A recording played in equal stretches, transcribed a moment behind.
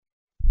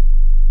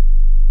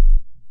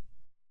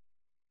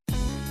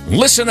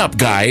Listen up,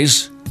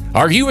 guys.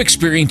 Are you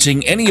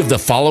experiencing any of the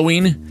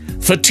following?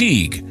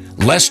 Fatigue,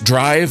 less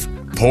drive,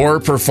 poor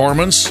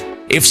performance?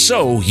 If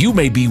so, you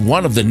may be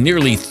one of the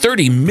nearly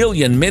 30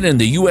 million men in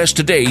the U.S.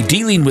 today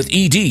dealing with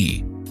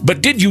ED.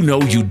 But did you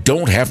know you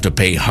don't have to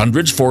pay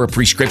hundreds for a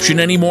prescription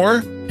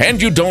anymore?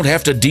 And you don't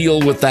have to deal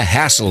with the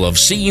hassle of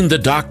seeing the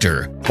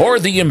doctor or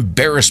the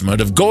embarrassment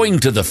of going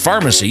to the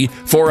pharmacy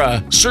for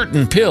a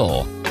certain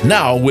pill.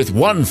 Now, with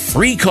one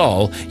free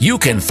call, you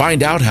can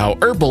find out how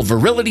Herbal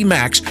Virility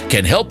Max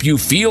can help you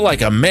feel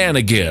like a man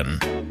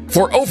again.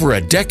 For over a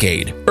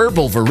decade,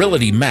 Herbal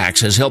Virility Max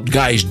has helped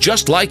guys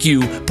just like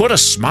you put a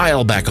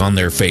smile back on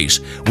their face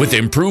with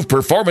improved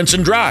performance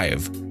and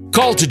drive.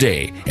 Call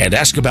today and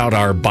ask about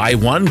our buy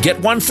one, get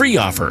one free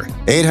offer.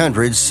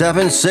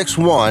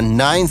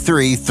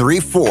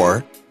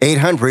 800-761-9334.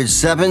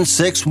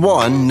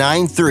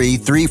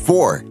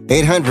 800-761-9334.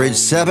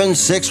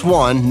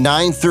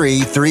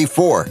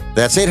 800-761-9334.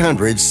 That's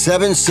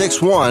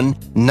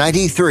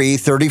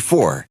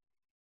 800-761-9334.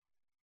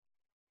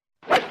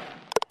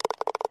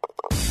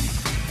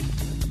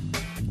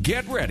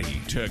 Get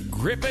ready to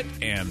grip it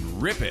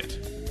and rip it.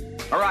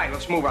 All right,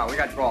 let's move on. We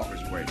got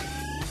golfers waiting.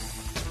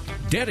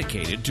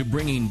 Dedicated to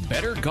bringing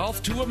better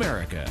golf to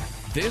America,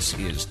 this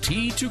is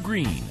Tee to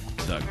Green,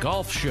 the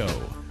golf show.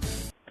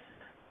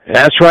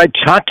 That's right,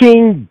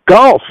 talking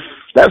golf.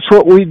 That's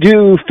what we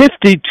do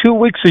 52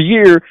 weeks a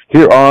year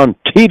here on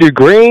Tee to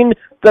Green,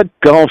 the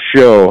golf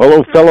show.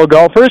 Hello, fellow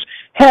golfers.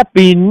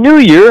 Happy New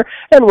Year,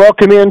 and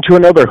welcome into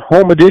another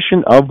home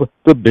edition of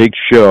The Big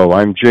Show.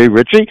 I'm Jay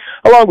Ritchie,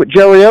 along with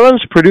Jerry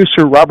Evans,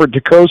 producer Robert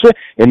DeCosa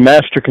in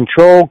Master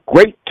Control.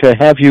 Great to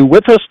have you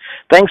with us.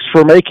 Thanks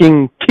for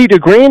making Tee to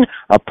Green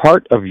a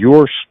part of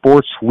your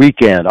sports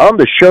weekend. On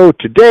the show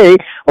today,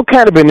 well,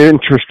 kind of an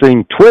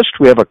interesting twist.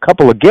 We have a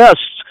couple of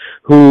guests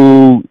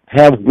who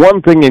have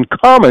one thing in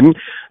common.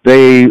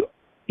 They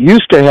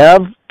used to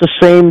have the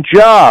same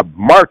job.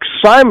 Mark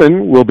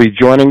Simon will be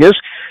joining us.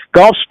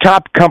 Golf's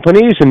top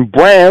companies and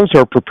brands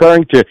are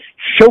preparing to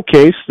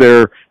showcase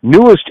their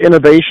newest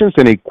innovations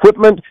in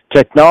equipment,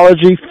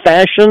 technology,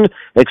 fashion,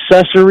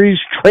 accessories,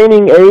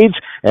 training aids,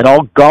 and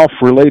all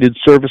golf-related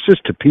services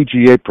to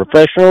PGA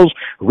professionals,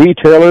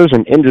 retailers,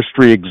 and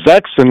industry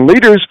execs and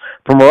leaders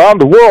from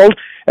around the world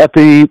at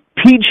the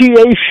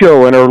PGA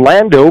Show in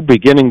Orlando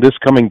beginning this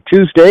coming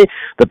Tuesday.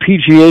 The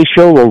PGA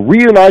Show will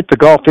reunite the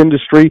golf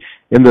industry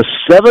in the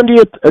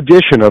 70th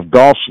edition of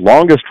golf's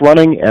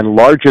longest-running and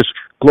largest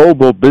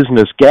global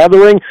business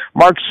gathering.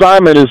 Mark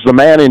Simon is the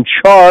man in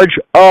charge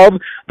of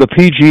the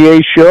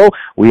PGA Show.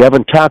 We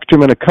haven't talked to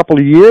him in a couple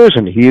of years,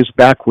 and he is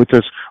back with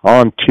us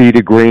on Tee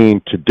to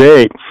Green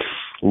today.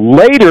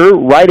 Later,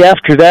 right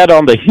after that,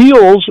 on the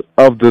heels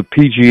of the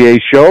PGA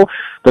Show,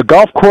 the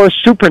Golf Course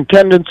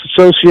Superintendents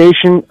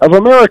Association of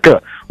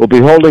America will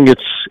be holding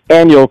its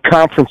annual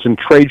conference and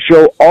trade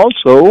show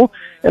also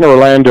in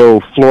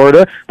Orlando,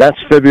 Florida.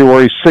 That's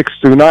February 6th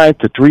through 9th.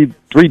 The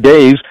three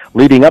days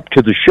leading up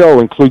to the show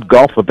include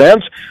golf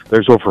events.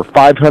 There's over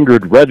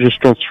 500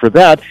 registrants for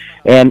that.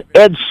 And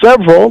Ed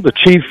Several, the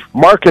Chief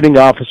Marketing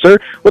Officer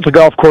with the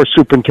Golf Course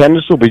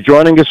Superintendents, will be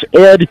joining us.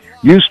 Ed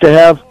used to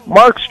have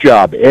Mark's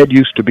job. Ed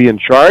used to be in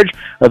charge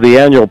of the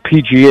annual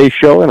PGA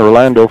Show in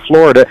Orlando,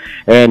 Florida,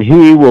 and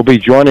he will be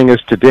joining us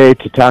today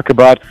to talk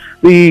about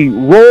the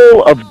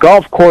role of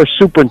Golf Course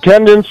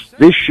Superintendents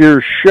this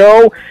year's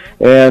show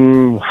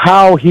and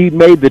how he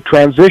made the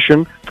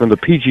transition from the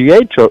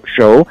PGA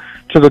Show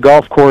to the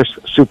Golf Course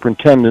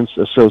Superintendents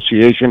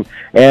Association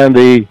and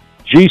the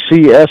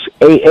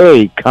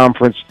GCSAA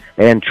Conference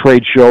and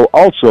Trade Show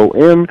also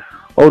in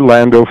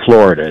Orlando,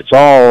 Florida. It's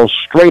all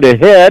straight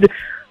ahead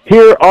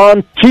here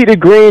on Tee to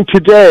Green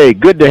today.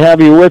 Good to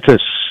have you with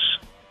us.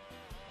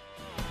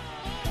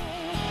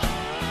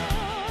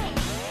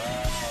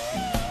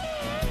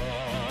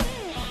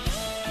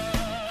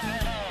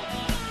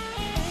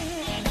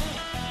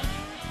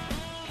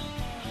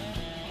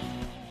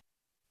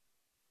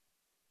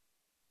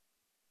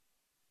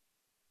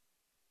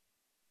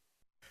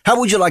 How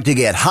would you like to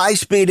get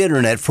high-speed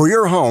internet for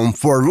your home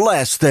for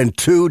less than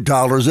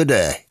 $2 a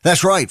day?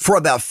 That's right. For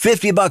about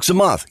 $50 a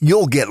month,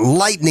 you'll get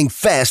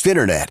lightning-fast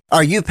internet.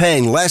 Are you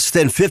paying less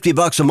than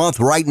 $50 a month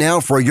right now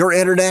for your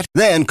internet?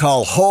 Then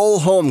call Whole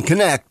Home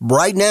Connect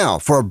right now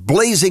for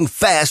blazing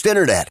fast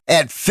internet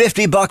at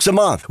 $50 a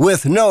month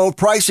with no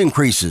price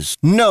increases,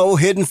 no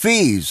hidden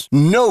fees,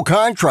 no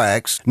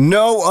contracts,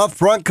 no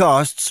upfront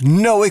costs,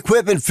 no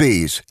equipment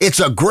fees. It's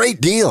a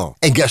great deal.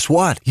 And guess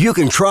what? You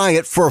can try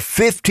it for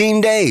 15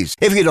 days.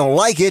 If you don't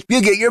like it,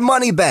 you get your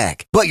money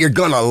back. But you're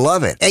going to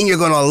love it, and you're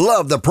going to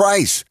love the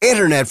price.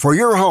 Internet for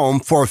your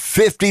home for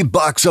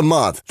 $50 a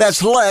month.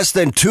 That's less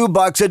than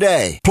 $2 a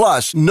day.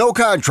 Plus, no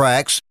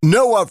contracts,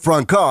 no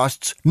upfront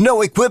costs,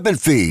 no equipment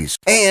fees,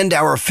 and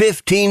our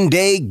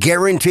 15-day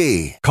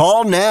guarantee.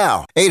 Call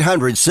now.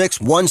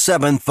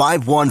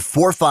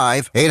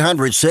 800-617-5145.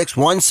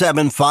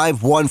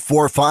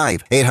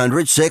 800-617-5145.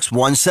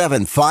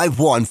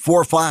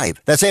 800-617-5145.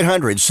 That's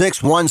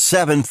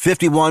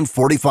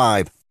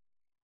 800-617-5145.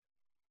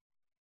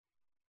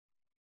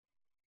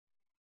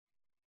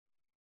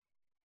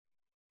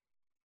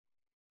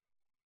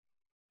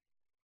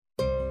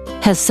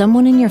 Has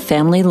someone in your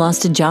family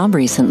lost a job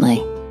recently,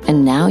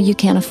 and now you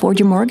can't afford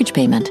your mortgage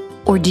payment?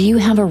 Or do you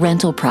have a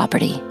rental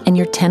property and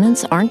your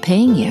tenants aren't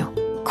paying you?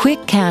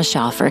 Quick Cash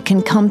Offer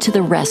can come to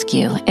the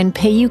rescue and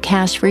pay you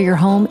cash for your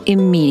home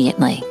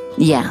immediately.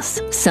 Yes,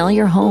 sell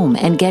your home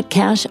and get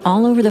cash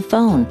all over the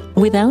phone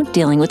without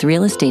dealing with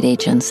real estate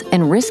agents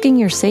and risking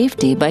your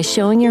safety by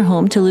showing your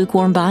home to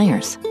lukewarm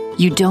buyers.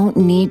 You don't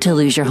need to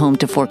lose your home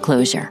to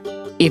foreclosure.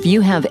 If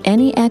you have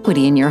any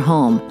equity in your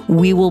home,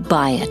 we will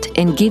buy it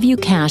and give you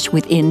cash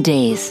within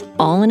days,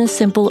 all in a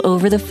simple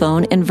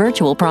over-the-phone and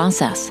virtual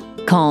process.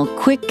 Call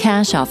Quick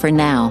Cash Offer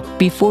now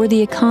before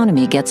the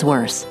economy gets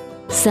worse.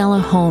 Sell a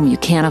home you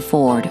can't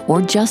afford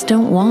or just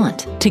don't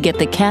want to get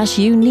the cash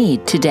you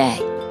need today.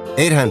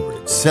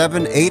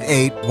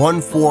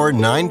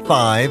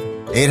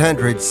 800-788-1495.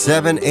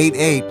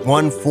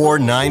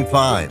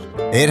 800-788-1495.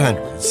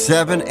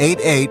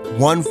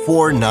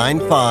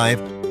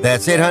 800-788-1495.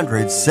 That's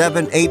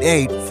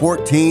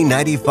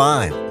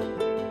 800-788-1495.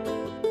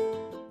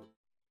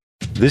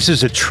 This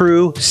is a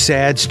true,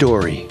 sad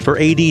story for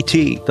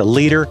ADT, the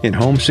leader in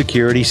home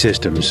security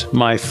systems.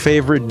 My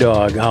favorite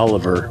dog,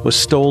 Oliver, was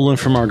stolen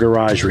from our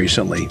garage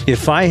recently.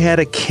 If I had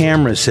a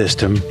camera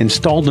system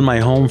installed in my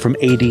home from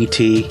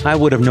ADT, I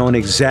would have known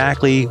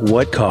exactly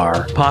what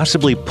car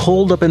possibly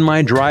pulled up in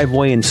my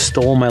driveway and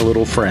stole my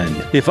little friend.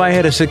 If I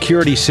had a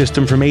security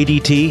system from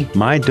ADT,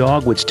 my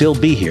dog would still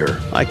be here.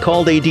 I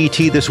called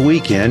ADT this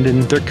weekend,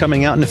 and they're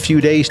coming out in a few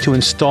days to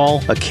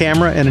install a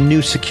camera and a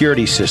new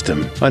security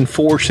system.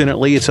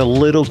 Unfortunately, it's a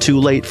little too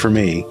late for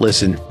me.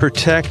 Listen,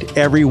 protect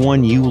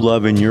everyone you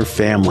love in your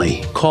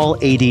family. Call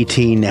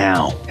ADT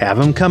now. Have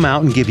them come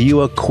out and give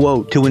you a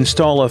quote to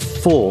install a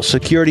full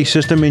security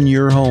system in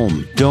your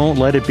home. Don't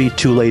let it be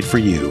too late for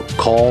you.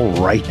 Call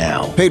right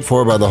now. Paid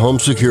for by the Home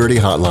Security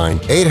Hotline.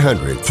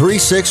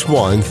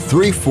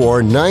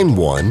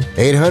 800-361-3491.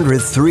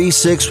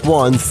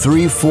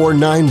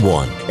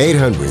 800-361-3491.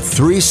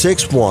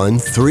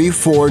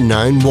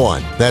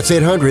 800-361-3491. That's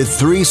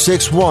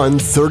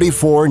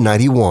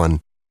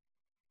 800-361-3491.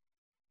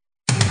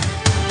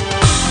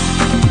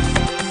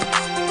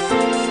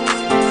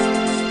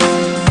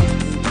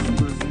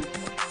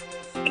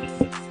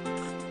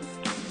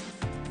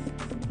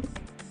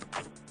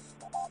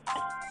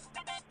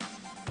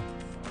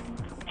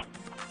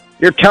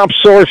 Your top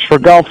source for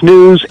golf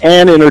news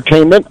and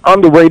entertainment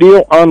on the radio,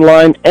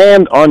 online,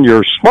 and on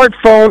your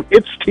smartphone.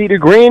 It's Tee to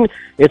Green.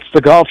 It's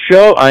the Golf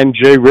Show. I'm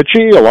Jay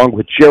Ritchie, along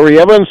with Jerry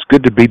Evans.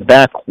 Good to be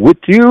back with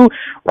you.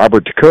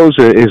 Robert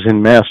DeCosa is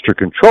in master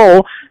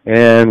control,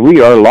 and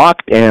we are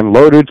locked and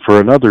loaded for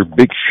another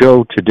big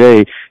show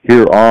today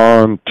here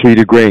on Tee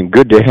to Green.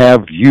 Good to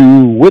have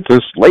you with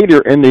us later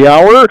in the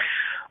hour.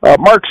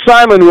 Mark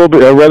Simon will be,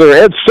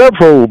 Ed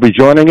Several will be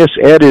joining us.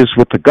 Ed is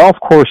with the Golf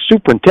Course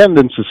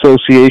Superintendents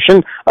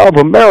Association of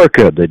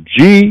America, the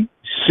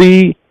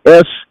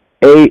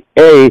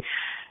GCSAA.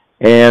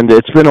 And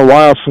it's been a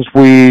while since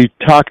we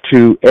talked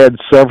to Ed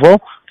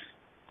Several.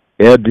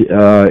 Ed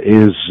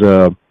is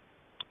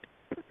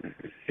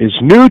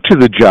new to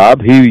the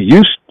job. He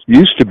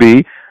used to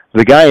be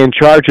the guy in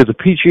charge of the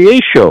PGA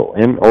show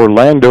in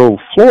Orlando,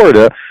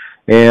 Florida.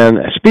 And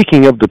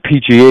speaking of the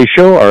PGA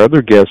show, our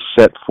other guest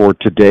set for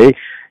today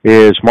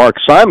is Mark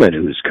Simon,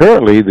 who is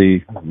currently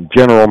the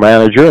general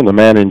manager and the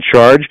man in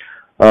charge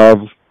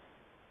of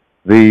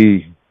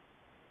the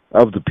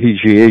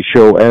PGA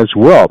show as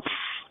well.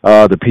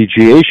 The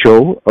PGA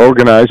show,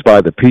 organized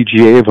by the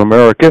PGA of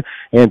America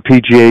and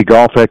PGA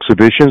Golf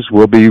Exhibitions,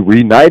 will be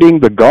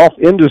reuniting the golf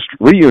industry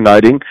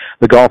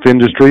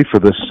for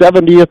the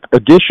 70th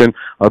edition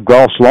of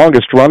golf's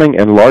longest-running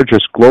and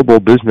largest global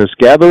business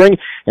gathering,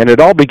 and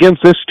it all begins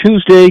this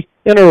Tuesday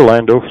in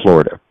Orlando,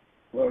 Florida.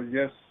 Well,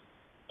 yes,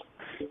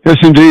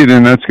 indeed,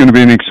 and that's going to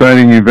be an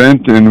exciting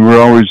event, and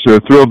we're always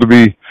thrilled to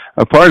be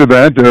a part of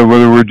that,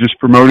 whether we're just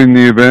promoting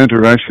the event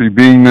or actually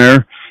being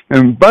there.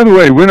 And by the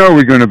way, when are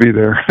we going to be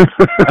there?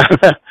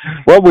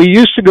 Well, we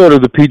used to go to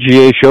the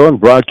PGA show and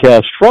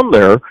broadcast from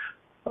there,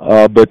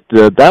 but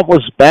that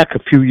was back a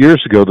few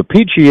years ago. The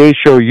PGA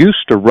show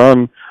used to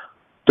run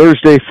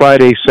Thursday,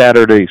 Friday,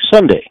 Saturday,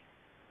 Sunday.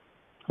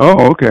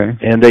 Oh, okay.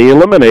 And they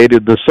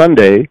eliminated the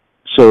Sunday,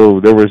 so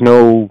there was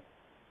no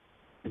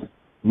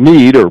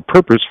need or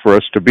purpose for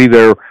us to be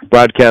there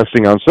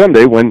broadcasting on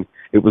Sunday when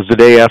it was the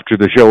day after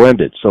the show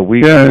ended. So we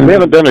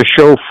haven't done a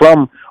show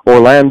from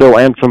Orlando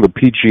and from the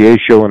PGA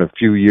show in a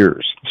few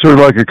years. Sort of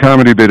like a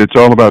comedy bit. It's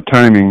all about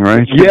timing,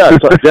 right? Yeah,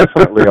 it's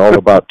definitely all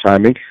about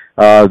timing.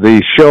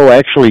 The show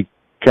actually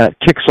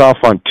kicks off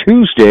on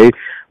Tuesday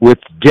with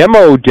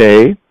Demo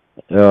Day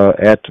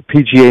at the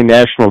PGA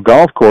National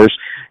Golf Course,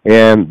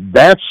 and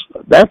that's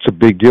a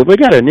big deal. They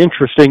got an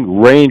interesting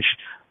range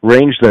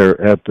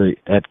there at the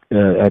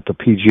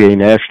PGA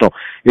National.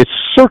 It's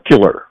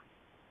circular.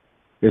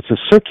 It's a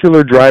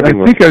circular driving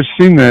range. I think I've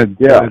seen that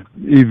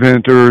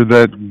event or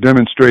that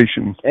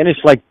demonstration. And it's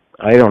like,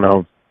 I don't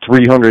know,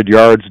 300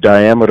 yards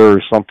diameter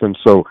or something.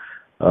 So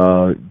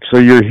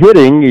you're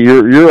hitting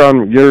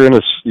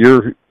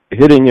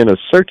in a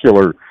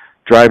circular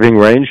driving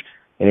range,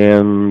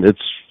 and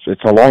it's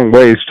it's a long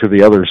ways to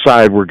the other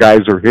side where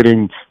guys are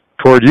hitting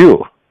toward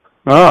you.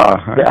 I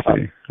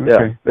see. Okay.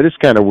 Yeah, it is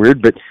kind of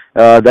weird, but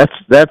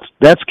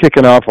that's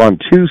kicking off on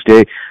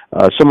Tuesday.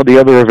 Some of the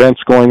other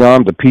events going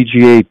on, the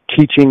PGA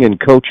Teaching and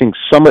Coaching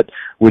Summit,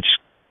 which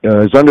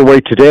is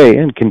underway today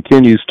and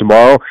continues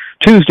tomorrow.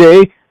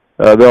 Tuesday,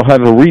 they'll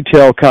have a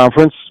retail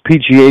conference,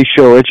 PGA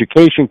Show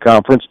Education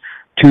Conference,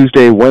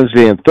 Tuesday,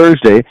 Wednesday, and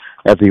Thursday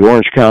at the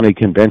Orange County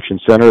Convention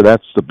Center.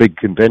 That's the big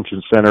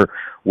convention center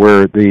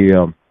where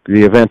the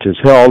event is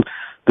held.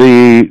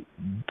 The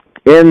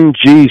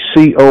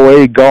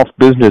NGCOA Golf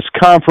Business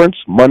Conference,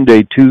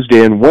 Monday,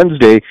 Tuesday, and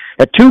Wednesday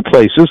at two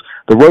places,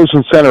 the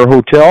Rosen Center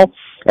Hotel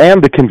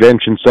and the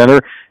Convention Center.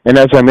 And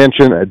as I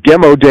mentioned, a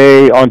demo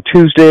day on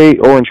Tuesday,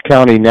 Orange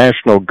County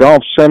National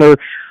Golf Center,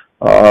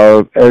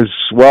 as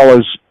well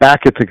as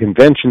back at the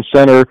Convention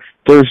Center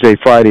Thursday,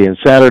 Friday, and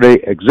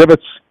Saturday,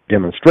 exhibits,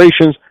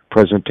 demonstrations,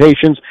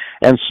 presentations,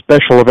 and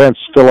special events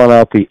filling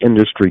out the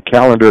industry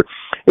calendar.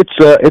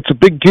 It's a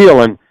big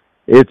deal, and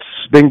it's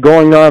been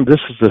going on. This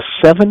is the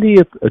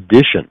 70th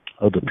edition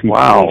of the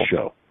PGA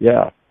Show.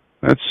 Yeah,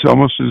 that's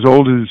almost as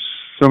old as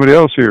somebody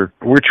else here.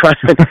 We're trying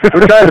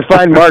to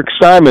find Mark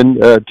Simon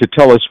to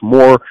tell us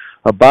more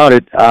about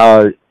it.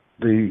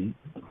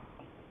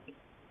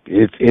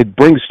 It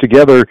brings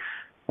together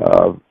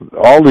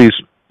all these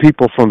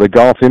people from the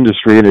golf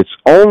industry, and it's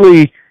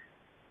only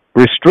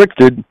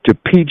restricted to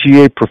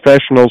PGA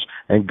professionals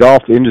and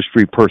golf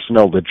industry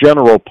personnel. The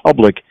general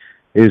public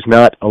is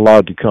not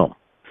allowed to come.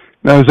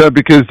 Now, is that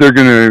because they're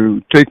going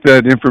to take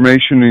that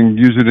information and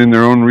use it in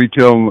their own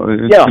retail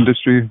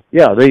industry?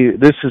 Yeah,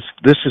 this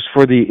is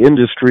for the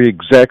industry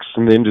execs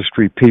and the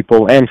industry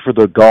people, and for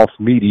the golf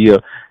media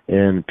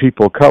and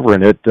people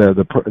covering it.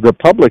 The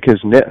public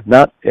has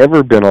not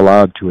ever been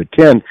allowed to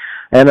attend.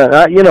 And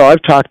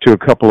I've talked to a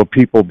couple of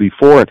people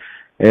before,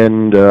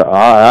 and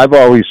I've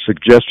always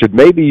suggested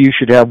maybe you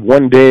should have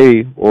one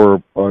day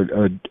or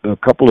a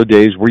couple of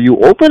days where you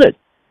open it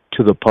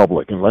to the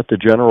public and let the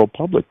general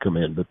public come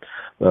in. But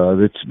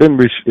it's been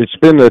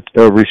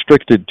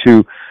restricted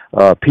to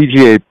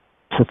PGA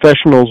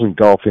professionals and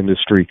golf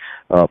industry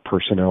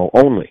personnel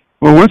only.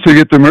 Well, once they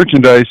get the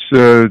merchandise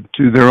to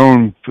their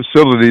own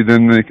facility,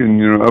 then they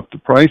can up the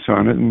price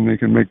on it, and they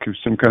can make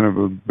some kind of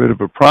a bit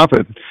of a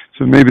profit.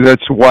 So maybe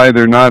that's why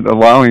they're not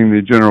allowing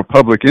the general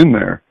public in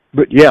there.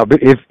 But if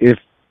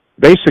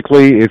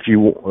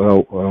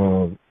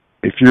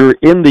you're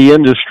in the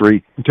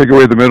industry, take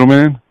away the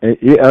middleman.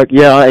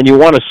 And you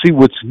want to see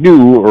what's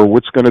new or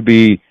what's going to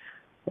be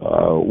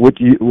what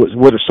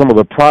some of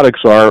the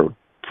products are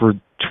for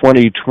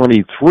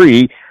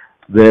 2023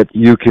 that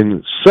you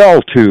can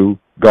sell to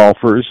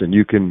golfers and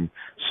you can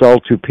sell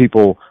to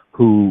people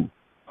who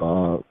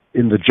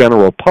in the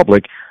general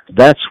public.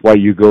 That's why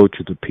you go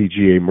to the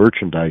PGA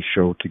Merchandise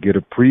Show, to get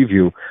a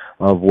preview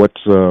of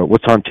what's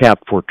on tap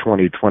for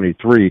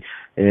 2023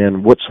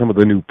 and what some of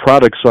the new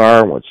products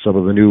are, what some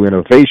of the new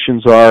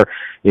innovations are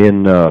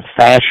in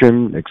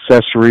fashion,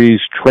 accessories,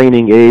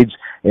 training aids,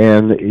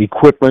 and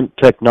equipment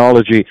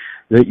technology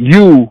that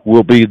you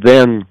will be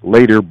then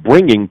later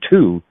bringing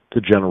to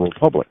the general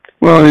public.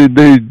 Well,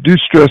 they do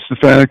stress the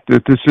fact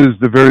that this is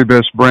the very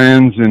best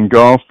brands in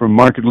golf, from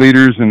market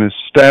leaders and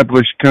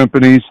established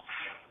companies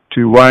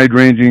to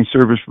wide-ranging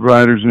service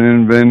providers and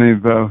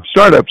inventive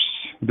startups.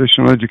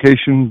 Additional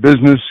education,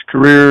 business,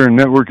 career, and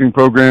networking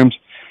programs,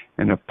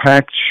 and a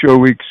packed show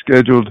week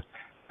scheduled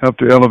help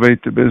to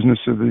elevate the business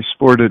of the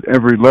sport at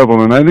every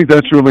level. And I think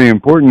that's really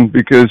important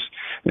because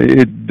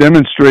it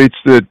demonstrates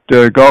that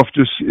golf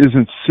just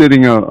isn't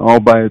sitting all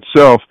by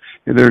itself.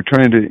 They're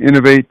trying to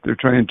innovate. They're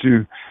trying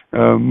to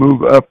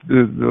move up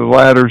the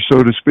ladder,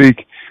 so to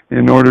speak,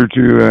 in order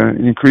to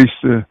increase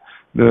the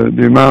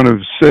amount of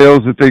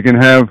sales that they can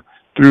have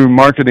through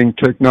marketing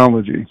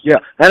technology. Yeah,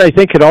 and I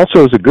think it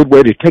also is a good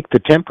way to take the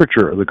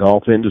temperature of the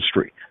golf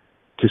industry,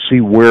 to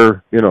see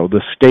where,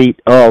 the state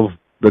of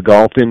the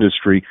golf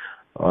industry,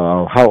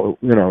 how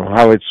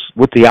it's,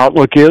 what the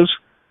outlook is,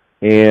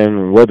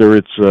 and whether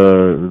it's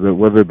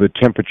whether the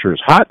temperature is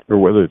hot or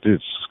whether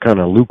it's kind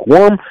of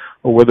lukewarm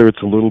or whether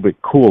it's a little bit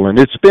cool. And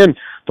it's been,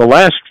 the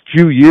last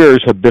few years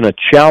have been a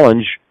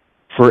challenge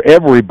for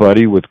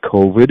everybody with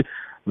COVID,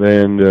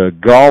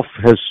 and golf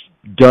has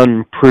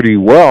done pretty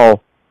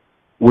well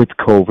with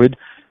COVID.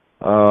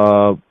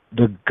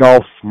 The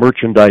Golf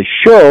Merchandise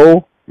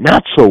Show,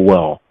 not so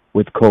well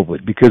with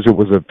COVID, because it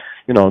was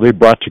they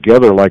brought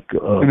together like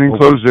an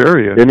enclosed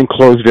area. An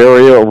enclosed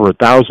area, over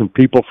 1,000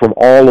 people from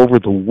all over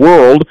the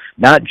world,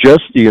 not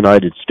just the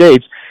United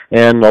States.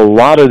 And a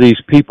lot of these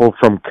people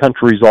from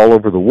countries all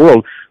over the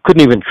world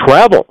couldn't even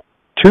travel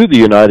to the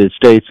United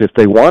States if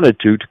they wanted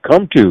to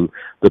come to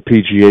the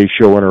PGA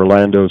Show in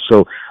Orlando.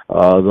 So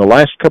the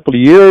last couple of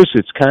years,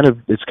 it's kind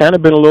of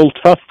been a little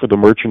tough for the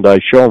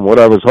Merchandise Show. And what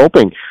I was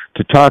hoping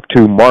to talk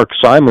to Mark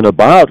Simon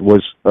about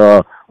was,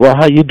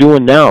 how you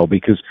doing now?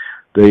 Because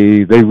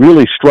they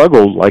really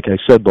struggled, like I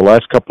said, the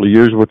last couple of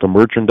years with the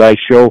Merchandise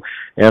Show.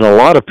 And a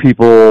lot of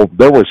people,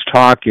 there was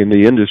talk in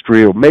the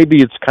industry, or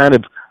maybe it's kind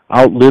of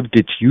outlived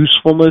its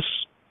usefulness.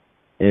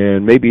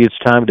 and maybe it's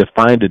time to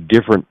find a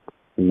different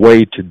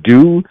way to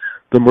do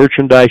the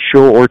merchandise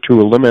show or to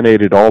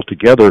eliminate it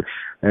altogether.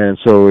 And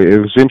so it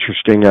was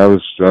interesting. I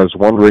was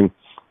wondering,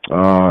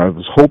 I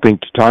was hoping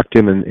to talk to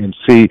him and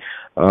see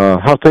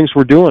how things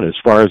were doing as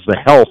far as the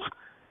health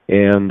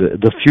and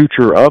the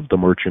future of the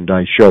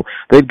merchandise show.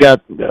 They've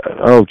got,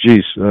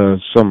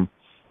 some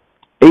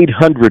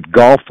 800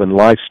 golf and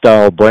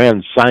lifestyle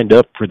brands signed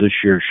up for this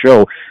year's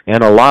show,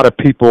 and a lot of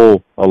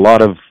people, a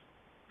lot of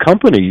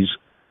companies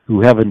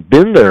who haven't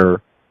been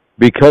there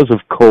because of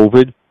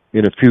COVID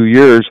in a few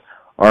years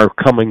are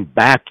coming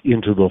back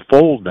into the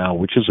fold now,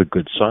 which is a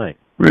good sign.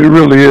 It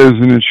really is,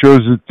 and it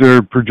shows that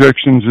their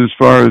projections as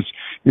far as,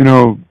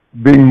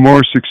 being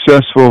more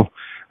successful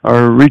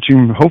are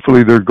reaching,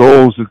 hopefully, their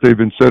goals that they've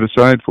been set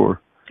aside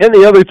for. And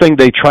the other thing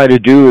they try to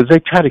do is they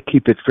try to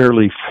keep it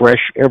fairly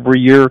fresh every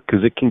year,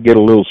 because it can get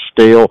a little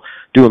stale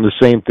doing the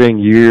same thing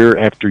year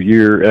after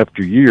year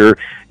after year,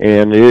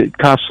 and it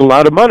costs a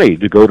lot of money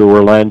to go to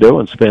Orlando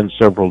and spend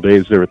several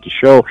days there at the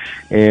show.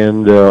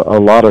 And a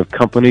lot of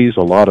companies,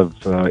 a lot of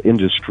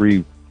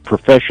industry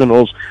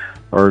professionals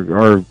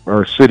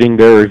are sitting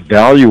there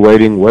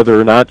evaluating whether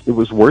or not it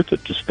was worth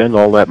it to spend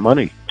all that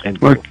money. And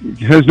well, it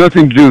has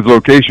nothing to do with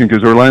location,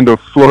 because Orlando,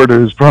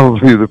 Florida is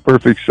probably the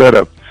perfect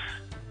setup.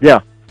 Yeah,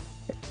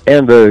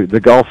 and the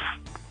golf,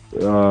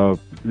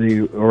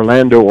 the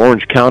Orlando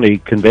Orange County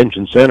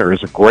Convention Center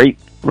is a great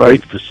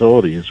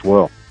facility as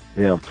well.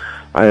 Yeah.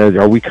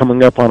 Are we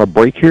coming up on a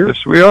break here?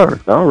 Yes, we are.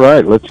 All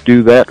right, let's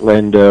do that,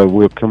 and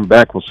we'll come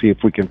back. We'll see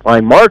if we can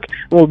find Mark,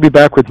 and we'll be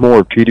back with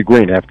more of Tee to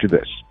Green after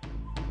this.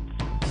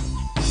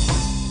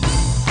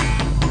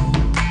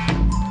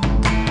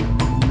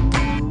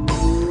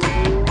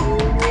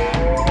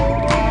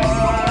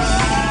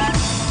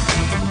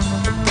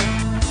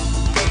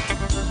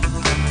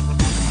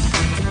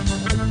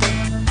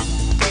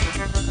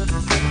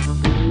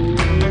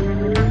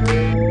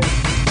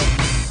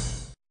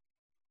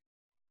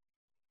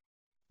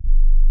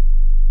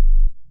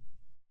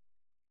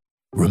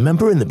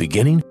 Remember in the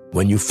beginning,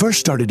 when you first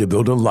started to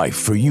build a life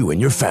for you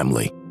and your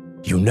family,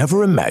 you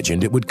never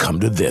imagined it would come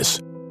to this.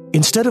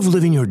 Instead of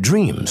living your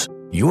dreams,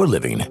 you're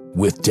living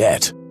with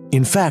debt.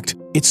 In fact,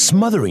 it's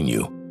smothering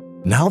you.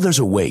 Now there's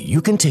a way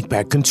you can take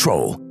back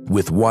control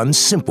with one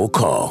simple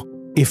call.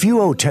 If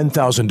you owe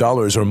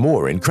 $10,000 or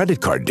more in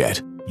credit card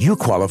debt, you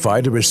qualify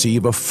to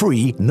receive a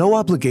free,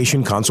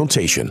 no-obligation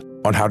consultation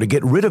on how to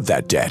get rid of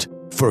that debt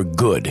for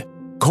good.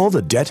 Call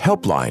the Debt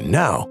Helpline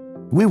now.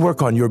 We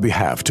work on your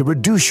behalf to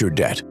reduce your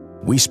debt.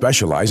 We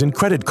specialize in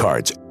credit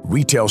cards,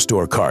 retail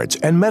store cards,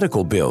 and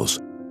medical bills.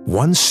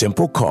 One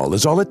simple call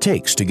is all it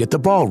takes to get the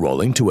ball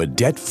rolling to a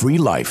debt-free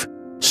life.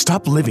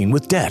 Stop living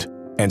with debt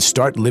and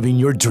start living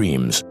your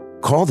dreams.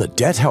 Call the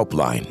Debt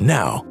Helpline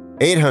now.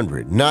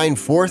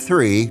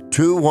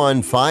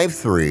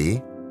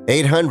 800-943-2153.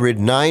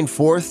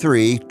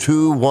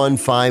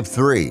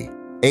 800-943-2153.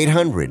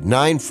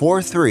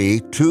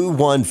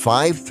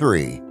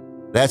 800-943-2153.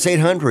 That's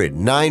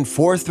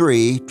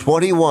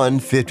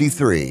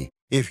 800-943-2153.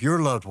 If your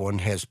loved one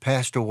has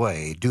passed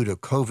away due to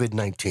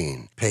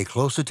COVID-19, pay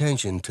close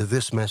attention to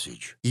this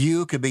message.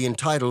 You could be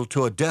entitled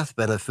to a death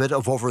benefit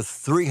of over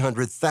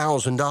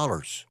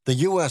 $300,000. The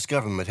U.S.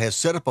 government has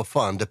set up a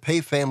fund to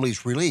pay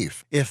families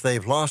relief if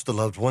they've lost a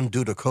loved one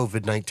due to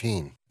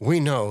COVID-19. We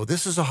know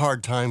this is a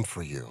hard time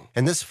for you,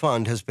 and this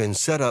fund has been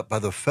set up by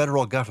the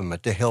federal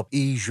government to help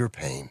ease your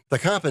pain. The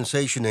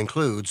compensation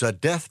includes a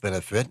death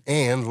benefit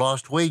and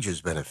lost wages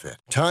benefit.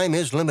 Time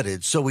is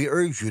limited, so we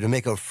urge you to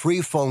make a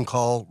free phone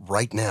call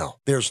right now.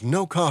 There's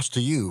no cost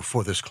to you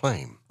for this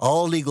claim.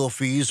 All legal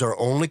fees are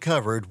only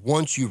covered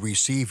once you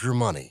receive your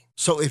money.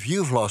 So if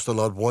you've lost a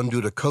loved one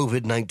due to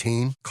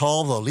COVID-19,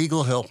 call the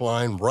legal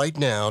helpline right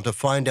now to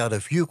find out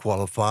if you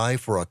qualify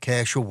for a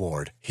cash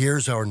award.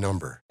 Here's our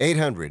number: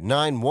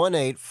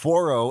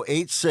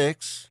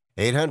 800-918-4086.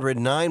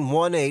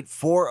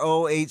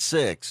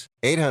 800-918-4086.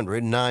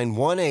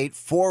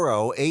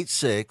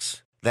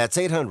 800-918-4086. That's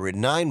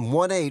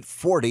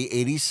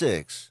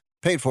 800-918-4086.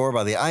 Paid for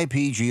by the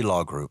IPG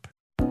Law Group.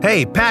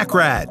 Hey, Pack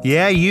Rat.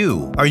 Yeah,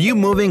 you. Are you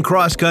moving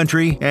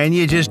cross-country and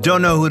you just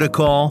don't know who to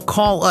call?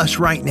 Call us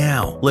right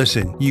now.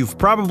 Listen, you've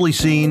probably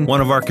seen one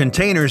of our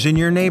containers in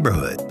your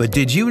neighborhood, but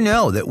did you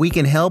know that we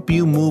can help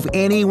you move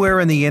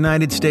anywhere in the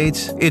United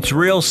States? It's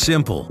real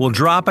simple. We'll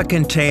drop a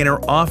container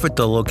off at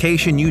the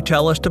location you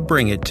tell us to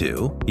bring it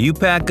to. You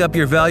pack up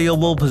your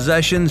valuable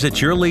possessions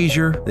at your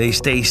leisure. They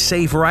stay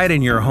safe right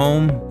in your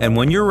home, and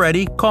when you're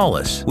ready, call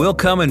us. We'll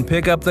come and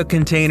pick up the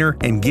container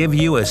and give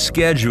you a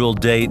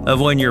scheduled date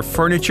of when your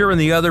furniture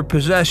and the other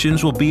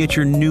possessions will be at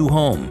your new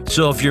home.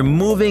 So if you're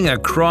moving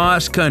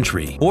across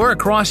country or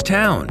across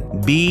town,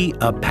 be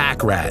a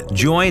Pack Rat.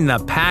 Join the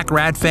Pack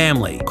Rat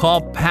family. Call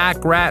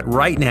Pack Rat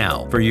right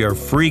now for your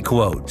free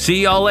quote.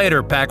 See y'all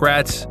later, Pack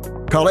Rats.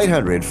 Call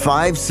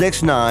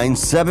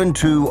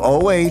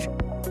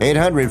 800-569-7208.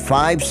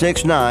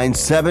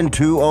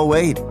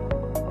 800-569-7208.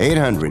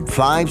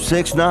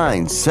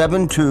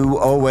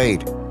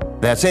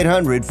 800-569-7208. That's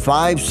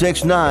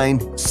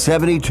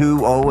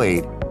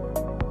 800-569-7208.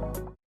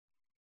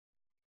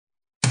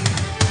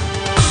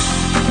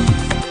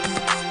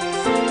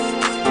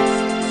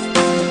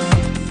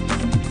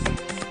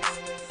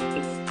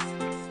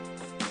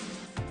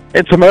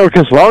 It's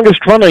America's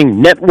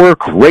longest-running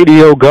network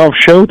radio golf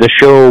show, the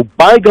show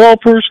by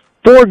golfers,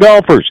 for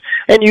golfers.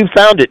 And you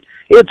found it.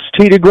 It's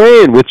Tee to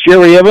Green with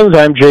Jerry Evans.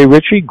 I'm Jay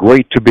Ritchie.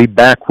 Great to be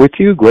back with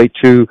you. Great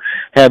to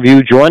have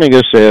you joining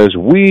us as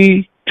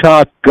we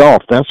talk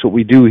golf. That's what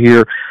we do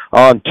here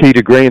on Tee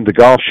to Green, the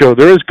golf show.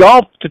 There is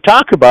golf to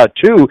talk about,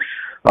 too.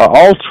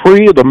 All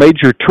three of the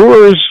major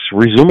tours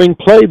resuming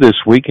play this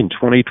week in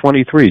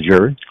 2023,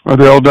 Jerry. Are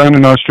they all done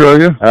in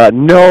Australia?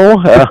 No.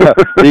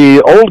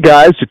 The old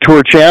guys, the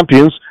tour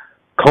champions,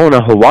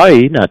 Kona,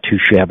 Hawaii, not too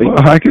shabby.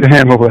 Well, I could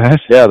handle that.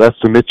 Yeah, that's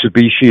the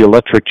Mitsubishi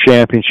Electric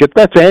Championship.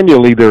 That's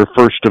annually their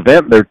first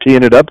event. They're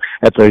teeing it up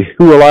at the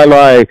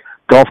Hualalai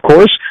Golf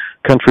Course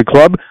Country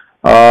Club.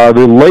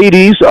 The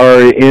ladies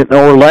are in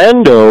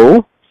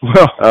Orlando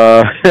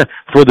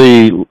for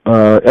the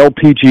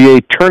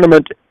LPGA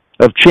Tournament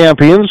of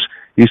Champions,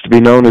 used to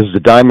be known as the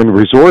Diamond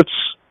Resorts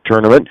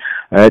Tournament,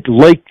 at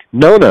Lake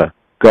Nona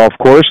Golf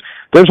Course.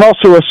 There's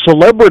also a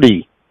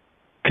celebrity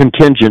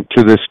contingent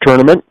to this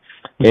tournament.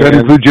 Does that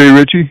include Jay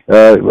Ritchie?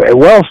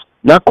 Well,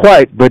 not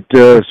quite, but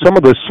some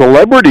of the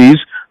celebrities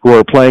who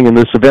are playing in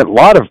this event, a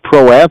lot of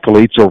pro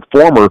athletes or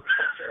former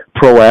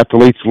pro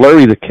athletes.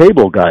 Larry the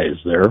Cable Guy is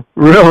there.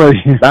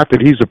 Really? Not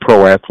that he's a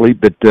pro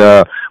athlete, but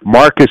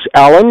Marcus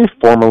Allen,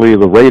 formerly of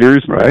the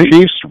Raiders, right.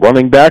 Chiefs,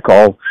 running back,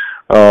 all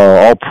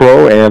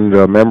pro, and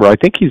member, I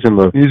think he's in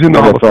the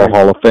NFL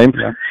Hall of Fame.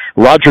 Yeah.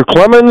 Roger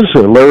Clemens,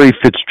 Larry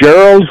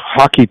Fitzgerald,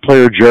 hockey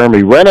player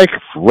Jeremy Rennick,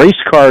 race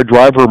car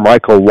driver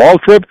Michael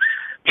Waltrip.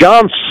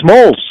 John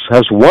Smoltz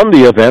has won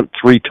the event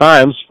 3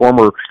 times,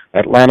 former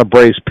Atlanta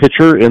Braves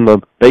pitcher in the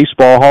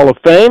Baseball Hall of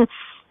Fame.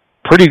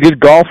 Pretty good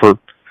golfer.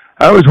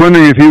 I was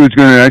wondering if he was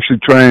going to actually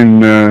try and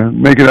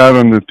make it out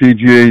on the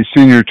PGA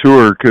Senior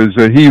Tour, because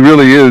he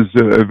really is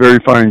a very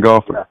fine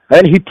golfer.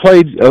 And he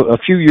played a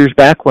few years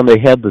back when they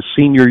had the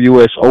Senior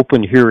U.S.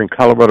 Open here in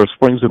Colorado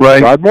Springs at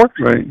Broadmoor.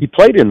 Right. He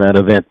played in that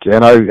event,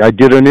 and I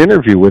did an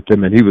interview with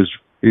him, and he's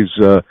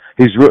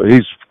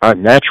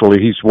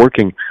naturally he's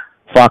working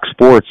Fox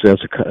Sports as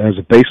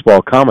a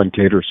baseball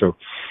commentator, so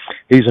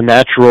he's a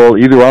natural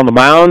either on the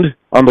mound,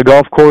 on the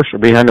golf course, or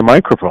behind the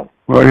microphone.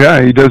 Well,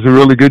 yeah, he does a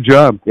really good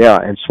job. Yeah,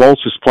 and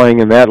Smoltz is playing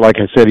in that. Like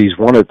I said, he's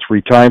won it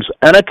 3 times.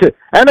 Annika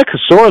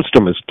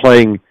Sorenstam is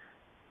playing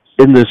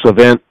in this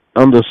event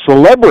on the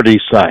celebrity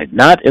side,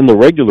 not in the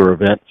regular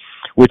event,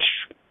 which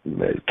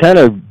kind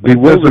of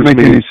bewilders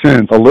me any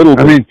sense. A little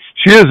bit. I mean,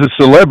 she is a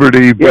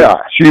celebrity, but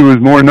she was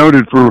more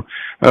noted for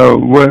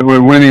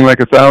winning like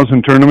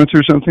 1,000 tournaments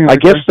or something. I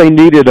guess they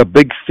needed a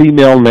big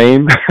female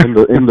name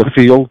in the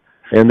field,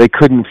 and they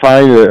couldn't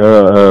find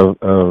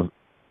a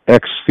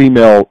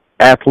ex-female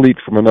athlete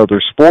from another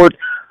sport,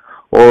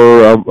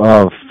 or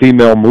a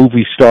female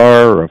movie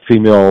star, or a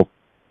female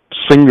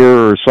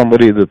singer, or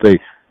somebody that they,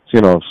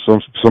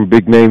 some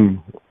big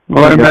name.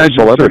 Well, I imagine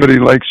somebody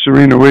like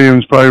Serena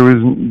Williams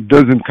probably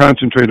doesn't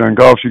concentrate on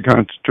golf. She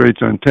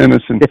concentrates on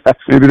tennis, and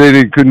maybe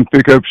they couldn't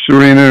pick up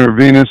Serena or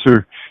Venus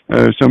or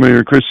somebody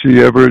or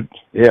Chrissy Everett.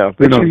 Yeah,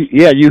 but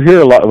you hear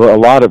a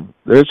lot of.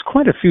 There's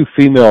quite a few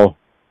female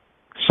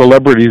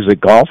celebrities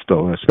at golf,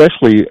 though,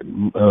 especially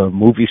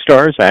movie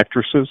stars,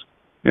 actresses.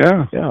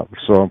 Yeah.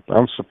 So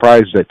I'm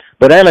surprised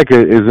but Annika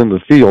is in the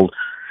field.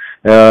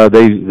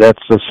 That's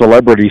the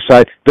celebrity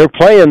side. They're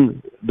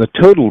playing the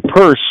total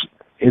purse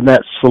in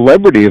that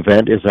celebrity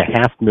event is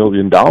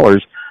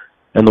 $500,000,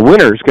 and the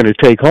winner is going to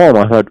take home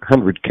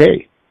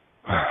 $100K.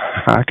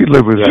 I could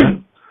live with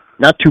that.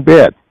 Not too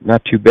bad.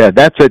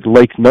 That's at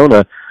Lake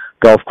Nona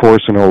Golf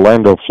Course in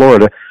Orlando,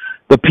 Florida.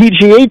 The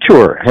PGA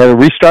Tour had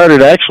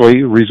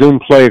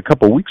resumed play a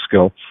couple weeks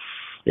ago.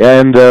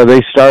 And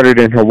they started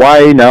in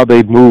Hawaii. Now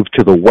they've moved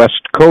to the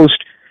West Coast.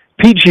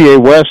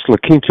 PGA West, La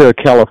Quinta,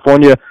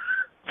 California,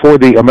 for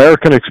the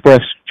American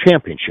Express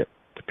Championship,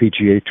 the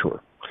PGA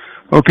Tour.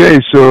 Okay,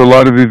 so a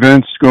lot of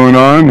events going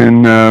on,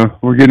 and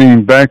we're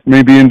getting back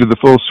maybe into the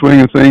full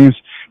swing of things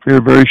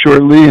here very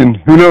shortly. And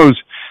who knows,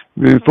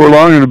 before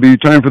long it'll be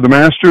time for the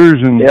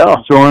Masters, and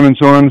so on and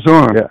so on and so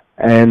on. Yeah.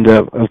 And,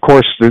 of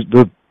course,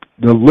 the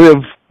LIV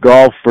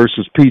Golf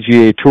versus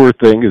PGA Tour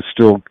thing is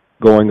still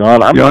going on.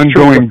 The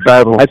ongoing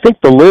battle. I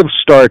think the LIV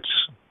starts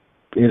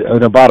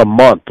in about a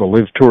month. The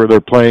LIV Tour,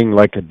 they're playing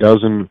like a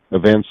dozen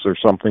events or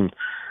something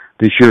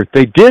this year.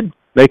 They did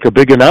make a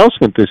big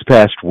announcement this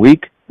past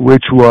week,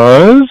 which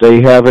was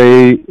they have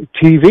a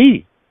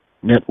TV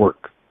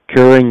network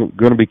going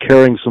to be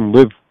carrying some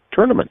LIV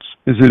tournaments.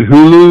 Is it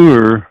Hulu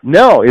or?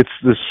 No, it's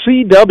the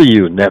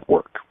CW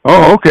network.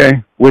 Oh,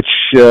 okay. Which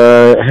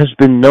has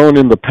been known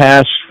in the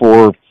past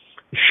for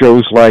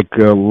shows like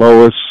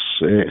Lois,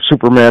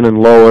 Superman and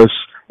Lois,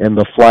 and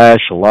The Flash,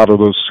 a lot of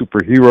those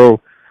superhero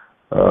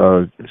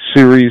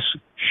series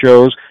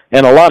shows,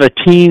 and a lot of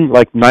teen,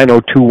 like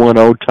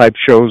 90210 type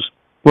shows.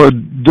 Well,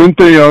 didn't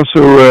they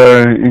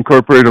also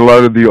incorporate a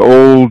lot of the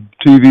old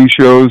TV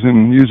shows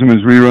and use them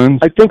as reruns?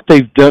 I think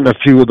they've done a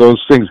few of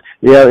those things.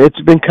 Yeah, it's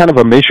been kind of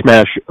a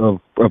mishmash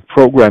of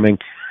programming.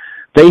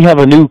 They have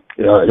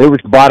they were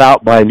bought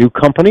out by a new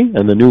company,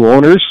 and the new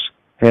owners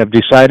have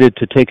decided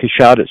to take a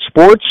shot at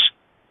sports,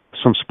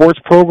 some sports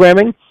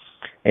programming,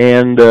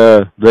 and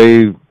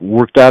they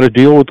worked out a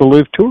deal with the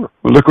Live Tour.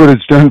 Well, look what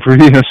it's done for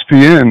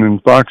ESPN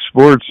and Fox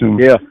Sports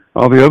and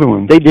all the other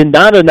ones. They did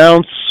not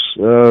announce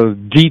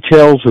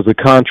details of the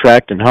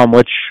contract and how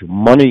much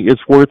money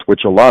it's worth,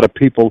 which a lot of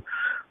people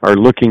are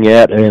looking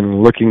at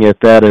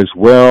that as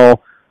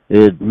well.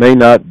 It may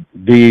not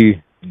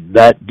be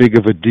that big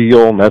of a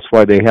deal, and that's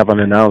why they haven't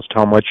announced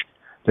how much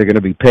they're going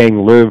to be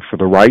paying Live for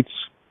the rights.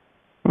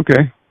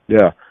 Okay.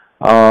 Yeah.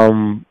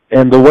 And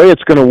the way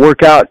it's going to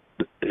work out,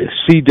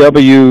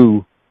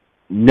 CW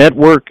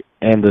Network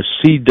and the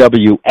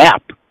CW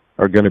app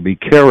are going to be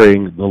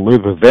carrying the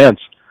Live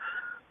events.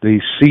 The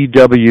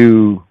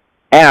CW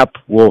app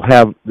will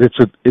have,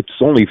 it's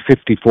only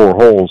 54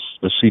 holes,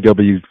 the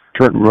CW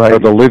or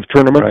the Live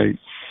tournament. Right.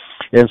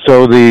 And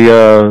so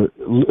the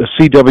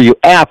CW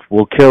app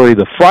will carry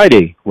the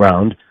Friday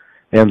round,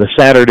 and the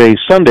Saturday,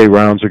 Sunday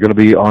rounds are going to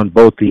be on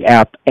both the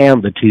app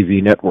and the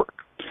TV network.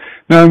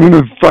 Now, I'm going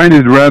to find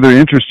it rather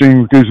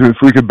interesting, because if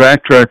we could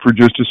backtrack for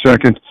just a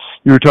second,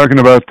 you were talking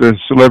about the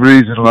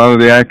celebrities and a lot of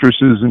the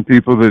actresses and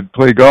people that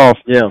play golf.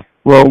 Yeah.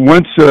 Well,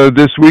 once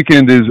this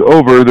weekend is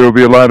over, there will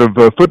be a lot of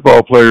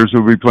football players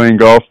who will be playing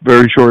golf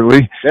very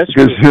shortly. That's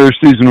because true. their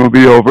season will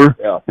be over.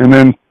 Yeah. And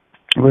then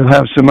we'll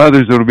have some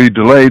others that will be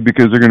delayed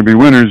because they're going to be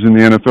winners in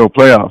the NFL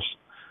playoffs.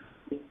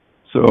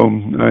 So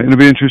it'll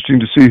be interesting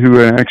to see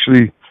who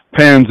actually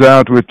pans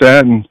out with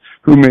that, and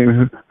who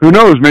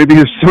knows, maybe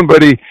if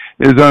somebody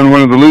is on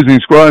one of the losing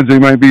squads, they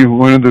might be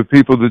one of the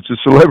people that's a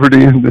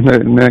celebrity in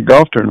that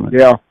golf tournament.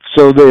 Yeah.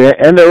 So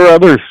and there are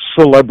other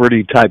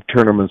celebrity type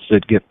tournaments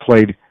that get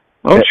played.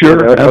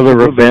 Sure. At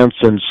other events,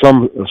 and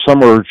some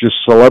are just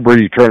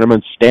celebrity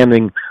tournaments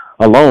standing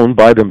alone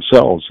by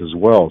themselves as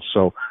well.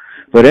 So,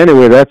 but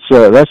anyway, that's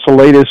the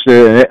latest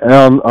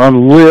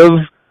on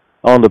Live,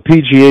 on the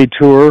PGA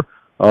Tour,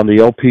 on the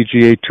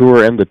LPGA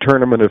Tour, and the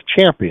Tournament of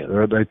Champions,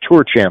 or the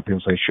Tour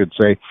Champions, I should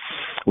say,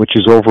 which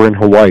is over in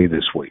Hawaii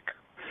this week.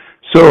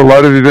 So a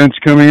lot of events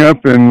coming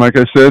up, and like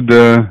I said,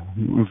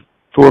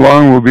 before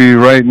long we'll be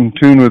right in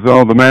tune with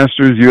all the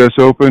Masters, U.S.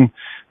 Open,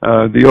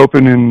 the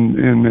Open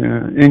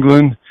in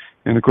England,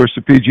 and of course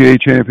the PGA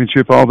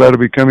Championship. All that will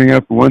be coming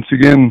up once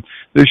again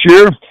this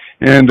year,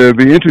 and it'll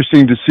be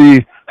interesting to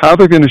see how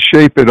they're going to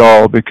shape it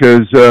all,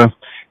 because the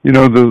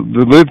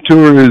Live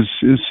Tour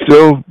is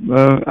still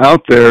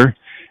out there,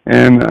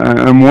 and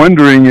I'm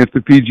wondering if the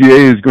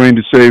PGA is going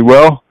to say,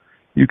 well,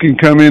 you can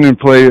come in and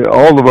play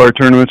all of our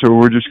tournaments, or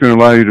we're just going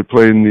to allow you to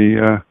play in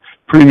the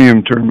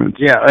premium tournaments.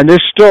 Yeah, and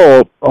there's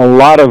still a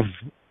lot of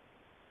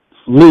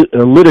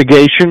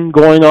litigation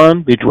going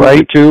on between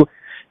the two,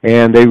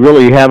 and they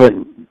really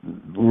haven't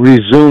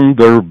resumed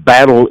their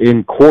battle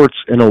in courts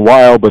in a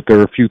while, but there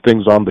are a few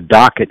things on the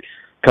docket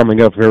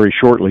coming up very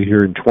shortly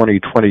here in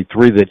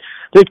 2023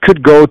 that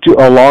could go to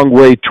a long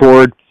way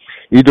toward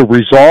either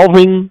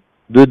resolving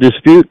the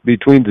dispute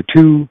between the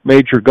two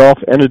major golf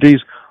entities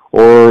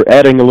or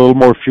adding a little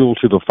more fuel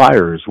to the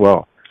fire as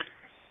well.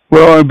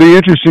 Well, it'd be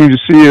interesting to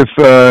see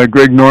if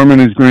Greg Norman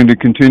is going to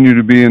continue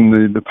to be in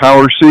the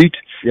power seat,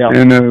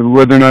 and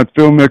whether or not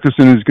Phil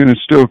Mickelson is going to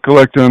still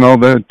collect on all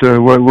that,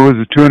 what was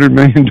it, $200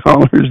 million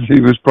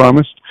he was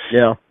promised?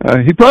 Yeah.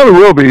 He probably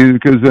will be,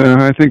 because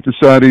I think the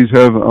Saudis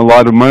have a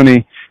lot of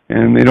money,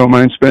 and they don't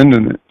mind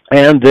spending it.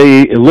 And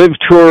the Live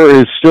Tour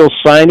is still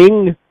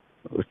signing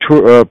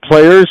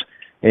players,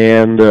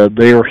 and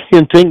they are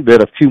hinting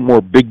that a few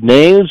more big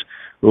names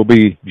will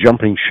be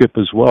jumping ship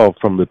as well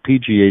from the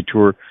PGA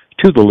Tour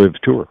to the Live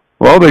Tour.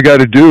 Well, all they got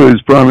to do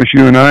is promise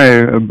you and I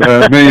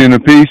 $1 million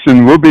apiece,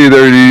 and we'll be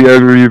there at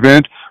every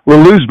event.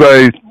 We'll lose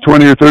by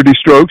 20 or 30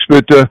 strokes,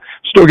 but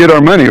still get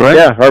our money, right?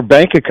 Yeah, our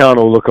bank account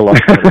will look a lot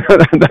better.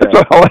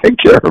 That's all I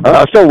care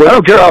about. I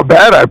don't care how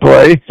bad I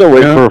play. Still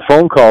wait for a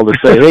phone call to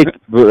say, hey,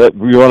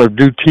 you want to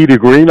do tee to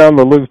green on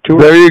the Live Tour?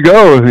 There you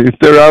go. If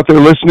they're out there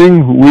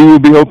listening, we will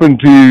be open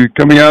to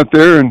coming out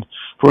there and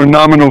for a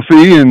nominal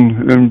fee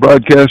and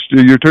broadcast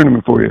your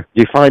tournament for you.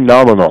 Define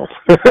nominal.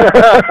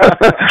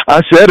 I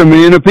said $1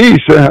 million apiece.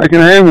 I can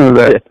handle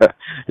that.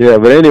 Yeah,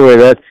 but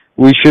anyway,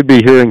 we should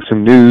be hearing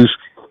some news,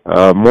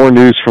 more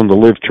news from the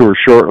Live Tour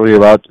shortly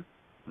about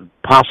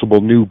possible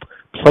new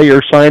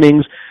player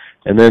signings,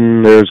 and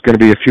then there's going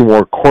to be a few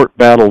more court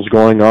battles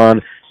going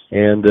on,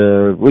 and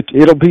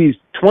it'll be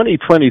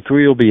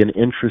 2023 will be an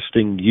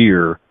interesting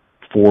year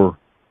for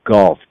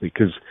golf,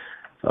 because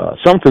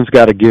something's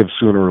got to give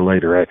sooner or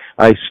later.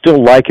 I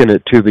still liken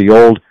it to the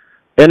old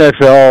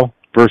NFL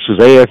versus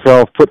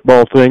AFL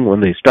football thing when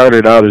they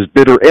started out as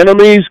bitter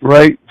enemies.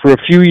 Right. For a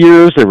few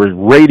years, they were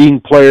raiding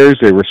players.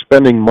 They were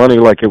spending money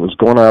like it was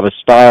going out of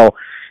style.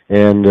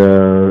 And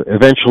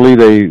eventually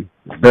they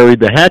buried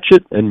the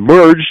hatchet and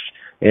merged,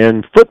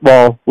 and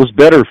football was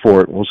better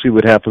for it. We'll see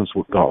what happens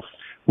with golf.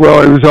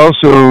 Well, it was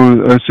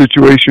also a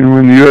situation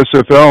when the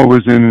USFL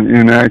was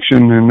in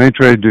action, and they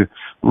tried to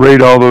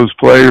raid all those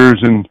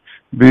players and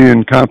be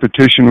in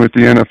competition with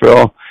the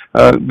NFL.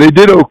 They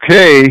did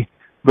okay,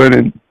 but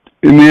in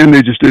the end,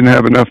 they just didn't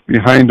have enough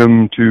behind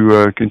them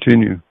to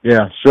continue.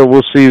 Yeah, so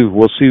we'll see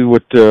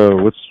what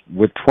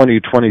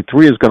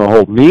 2023 is going to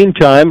hold.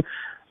 Meantime,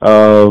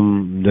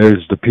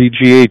 There's the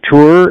PGA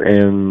Tour,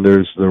 and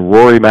there's the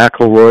Rory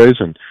McIlroys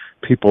and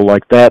people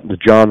like that, the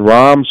John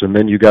Rahms, and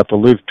then you got the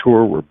Live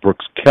Tour where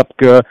Brooks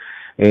Koepka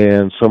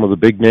and some of the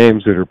big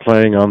names that are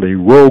playing on the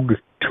Rogue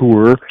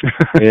Tour,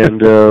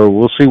 and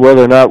we'll see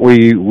whether or not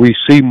we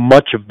see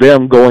much of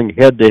them going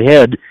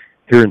head-to-head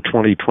here in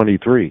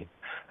 2023.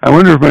 I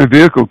wonder if my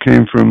vehicle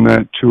came from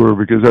that tour,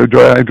 because I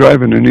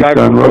drive in a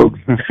Nissan Rogue.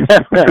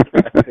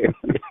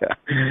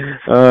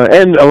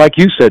 And like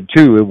you said,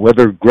 too,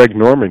 whether Greg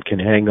Norman can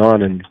hang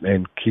on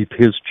and keep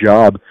his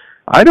job.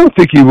 I don't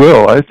think he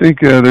will. I think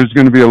there's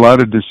going to be a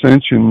lot of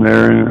dissension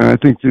there, and I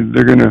think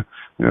they're going to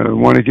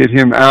want to get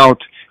him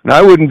out. And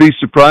I wouldn't be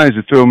surprised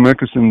if Phil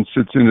Mickelson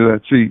sits into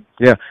that seat.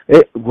 Yeah,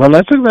 well,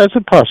 that's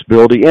a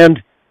possibility.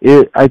 And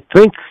I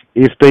think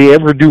if they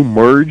ever do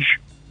merge,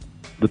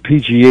 the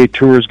PGA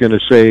Tour is going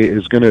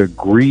to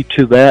agree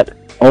to that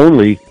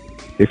only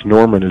if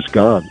Norman is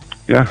gone.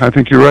 Yeah, I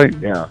think you're right.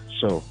 Yeah,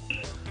 so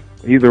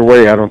either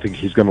way, I don't think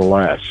he's going to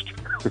last.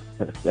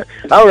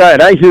 All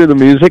right, I hear the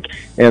music,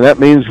 and that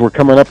means we're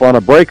coming up on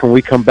a break. When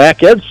we come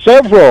back, Ed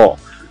Several,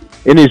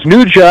 in his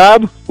new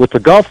job with the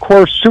Golf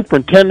Course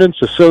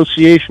Superintendents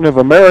Association of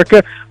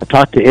America. I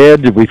talked to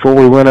Ed before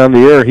we went on the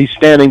air. He's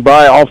standing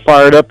by, all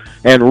fired up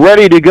and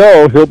ready to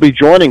go. He'll be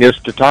joining us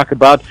to talk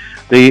about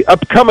the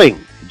upcoming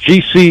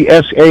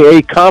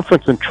GCSAA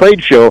Conference and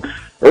Trade Show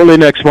early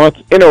next month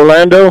in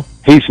Orlando.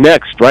 He's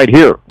next, right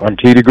here on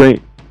Tee to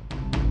Green.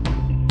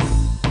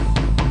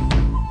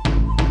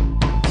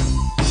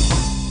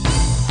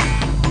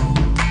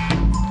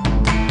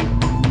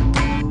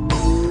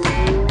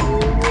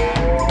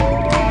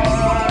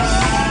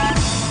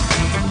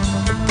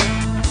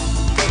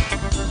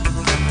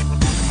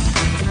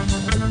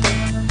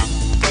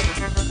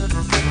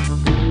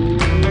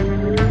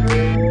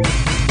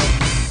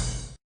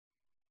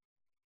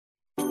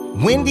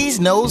 Wendy's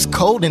knows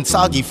cold and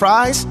soggy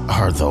fries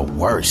are the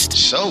worst.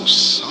 So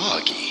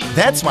soggy.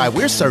 That's why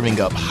we're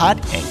serving up hot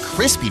and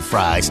crispy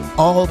fries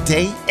all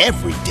day,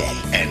 every day.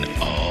 And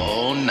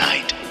all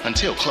night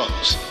until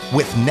close.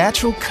 With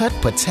natural cut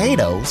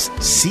potatoes,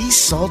 sea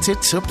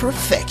salted to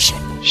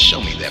perfection. Show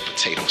me that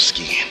potato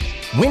skin.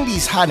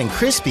 Wendy's hot and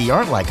crispy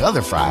aren't like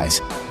other fries.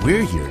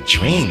 We're your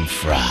dream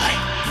fry.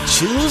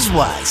 Choose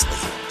wisely.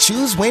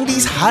 Choose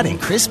Wendy's hot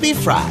and crispy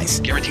fries.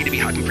 Guaranteed to be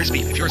hot and crispy.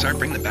 If yours aren't,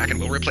 bring them back and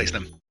we'll replace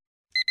them.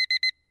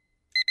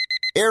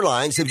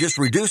 Airlines have just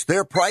reduced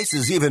their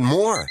prices even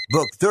more.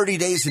 Book 30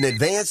 days in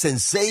advance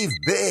and save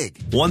big.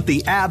 Want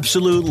the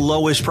absolute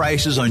lowest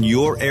prices on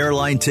your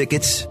airline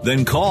tickets?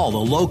 Then call the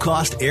Low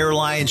Cost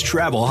Airlines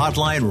Travel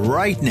Hotline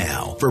right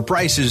now for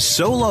prices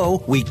so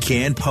low we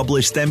can't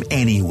publish them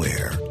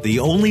anywhere. The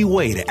only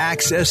way to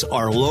access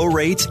our low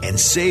rates and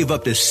save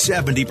up to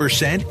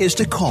 70% is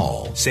to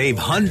call. Save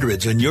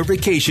hundreds on your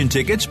vacation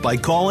tickets by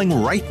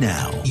calling right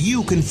now.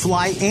 You can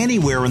fly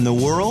anywhere in the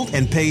world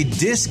and pay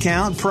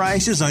discount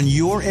prices on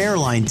your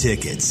airline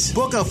tickets.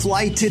 Book a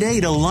flight today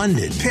to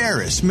London,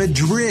 Paris,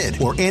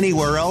 Madrid, or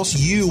anywhere else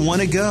you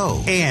want to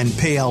go. And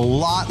pay a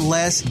lot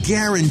less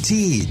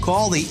guaranteed.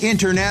 Call the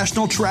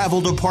International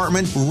Travel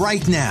Department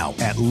right now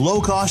at Low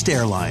Cost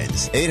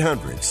Airlines.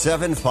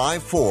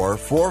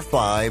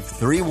 800-754-4531.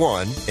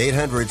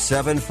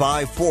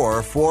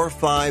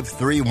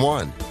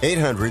 800-754-4531.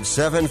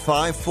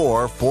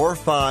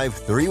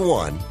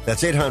 800-754-4531.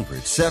 That's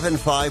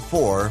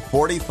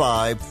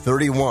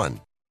 800-754-4531.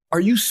 Are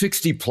you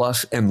 60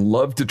 plus and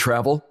love to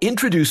travel?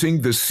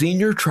 Introducing the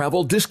Senior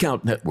Travel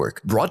Discount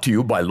Network, brought to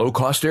you by Low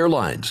Cost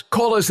Airlines.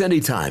 Call us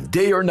anytime,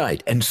 day or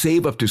night, and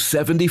save up to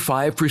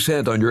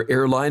 75% on your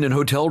airline and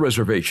hotel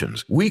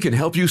reservations. We can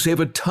help you save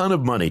a ton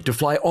of money to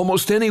fly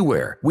almost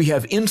anywhere. We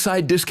have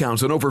inside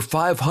discounts on over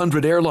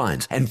 500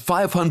 airlines and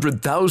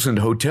 500,000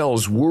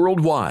 hotels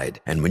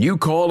worldwide. And when you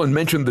call and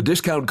mention the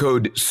discount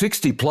code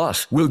 60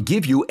 plus, we'll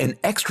give you an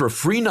extra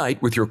free night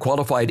with your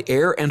qualified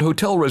air and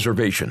hotel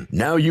reservation.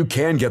 Now you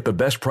can get the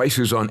best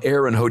prices on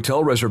air and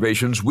hotel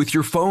reservations with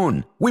your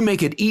phone. We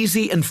make it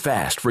easy and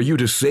fast for you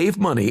to save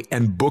money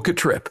and book a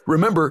trip.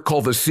 Remember,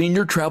 call the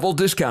Senior Travel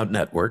Discount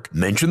Network,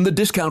 mention the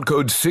discount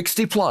code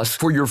 60+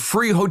 for your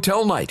free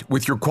hotel night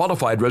with your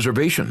qualified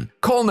reservation.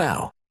 Call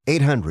now.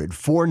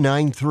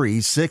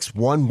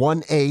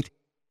 800-493-6118.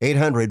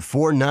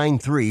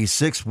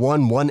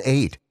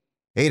 800-493-6118.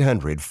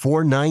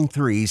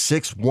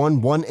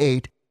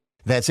 800-493-6118.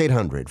 That's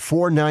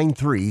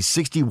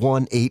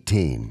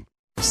 800-493-6118.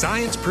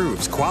 Science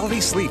proves quality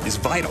sleep is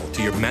vital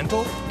to your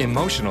mental,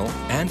 emotional,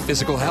 and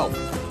physical health.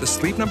 The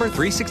Sleep Number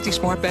 360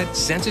 smart bed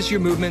senses your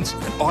movements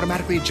and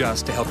automatically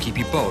adjusts to help keep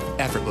you both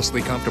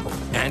effortlessly comfortable.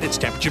 And it's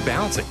temperature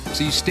balancing,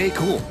 so you stay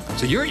cool.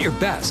 So you're at your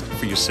best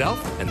for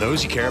yourself and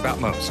those you care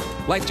about most.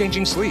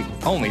 Life-changing sleep,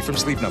 only from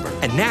Sleep Number.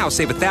 And now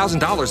save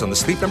 $1,000 on the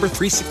Sleep Number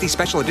 360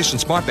 Special Edition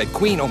smart bed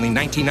Queen, only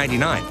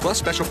 $19.99, plus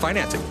special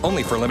financing,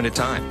 only for a limited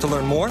time. To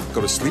learn more,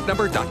 go to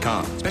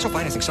sleepnumber.com. Special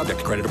financing subject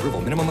to credit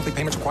approval. Minimum monthly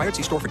payments required.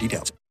 See store for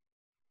details.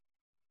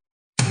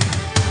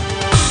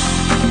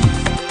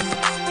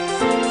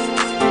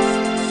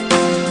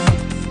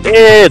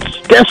 It's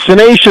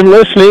Destination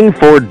Listening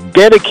for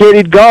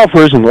dedicated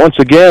golfers, and once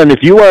again,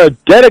 if you are a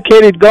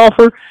dedicated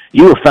golfer,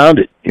 you have found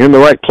it. You're in the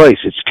right place.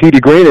 It's Tee to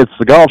Green. It's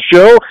the Golf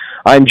Show.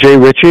 I'm Jay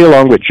Ritchie,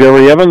 along with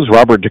Jerry Evans,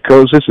 Robert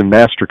DeCosis, and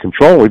Master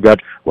Control. We've got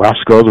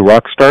Roscoe, the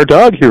Rockstar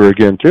Dog, here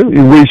again, too.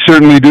 We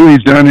certainly do.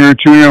 He's down here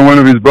chewing on one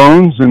of his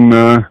bones,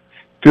 and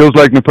feels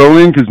like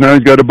Napoleon because now he's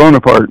got a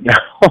Bonaparte.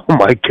 Oh,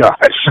 my gosh.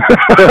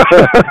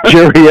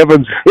 Jerry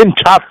Evans in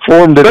top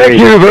form today.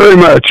 Thank you very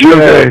much.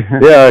 Okay.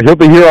 Yeah, he'll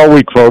be here all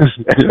week, folks.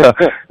 No,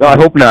 I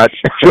hope not.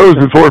 Shows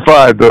before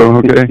 5, though,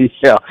 okay?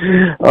 Yeah.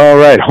 All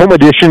right, home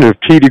edition of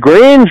Tee to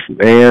Green,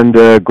 and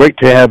great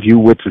to have you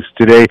with us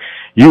today,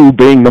 you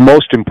being the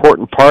most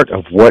important part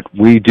of what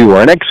we do.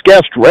 Our next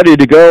guest ready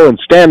to go and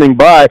standing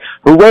by.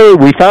 Hooray,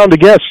 we found a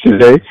guest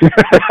today.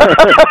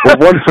 We're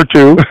 1 for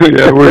 2.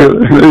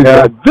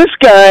 Yeah, this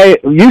guy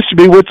used to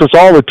be with us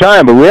all the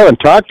time, but we haven't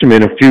talked to him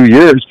in a few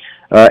years.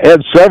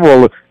 Ed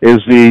Several is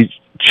the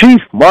Chief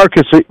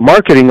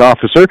Marketing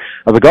Officer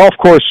of the Golf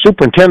Course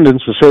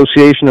Superintendents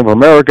Association of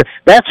America.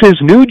 That's his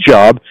new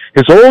job.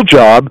 His old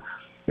job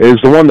is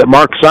the one that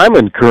Mark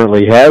Simon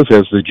currently has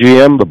as the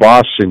GM, the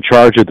boss in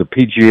charge of the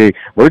PGA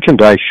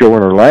Merchandise Show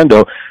in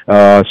Orlando.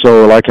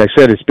 So, like I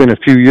said, it's been a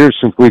few years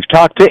since we've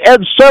talked to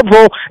Ed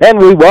Several, and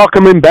we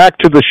welcome him back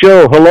to the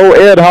show. Hello,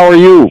 Ed. How are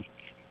you?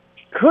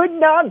 Could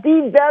not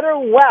be better.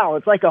 Wow,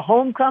 it's like a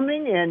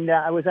homecoming, and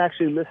I was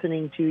actually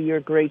listening to your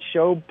great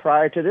show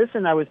prior to this,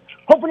 and I was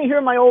hoping to hear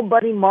my old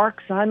buddy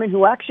Mark Simon,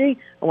 who actually,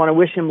 I want to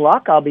wish him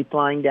luck. I'll be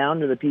flying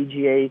down to the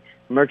PGA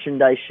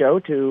Merchandise Show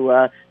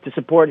to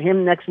support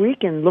him next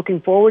week, and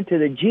looking forward to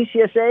the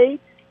GCSA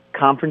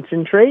Conference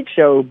and Trade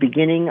Show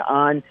beginning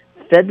on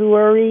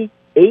February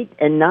 8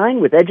 and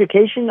 9 with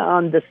education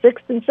on the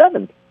 6th and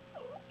 7th.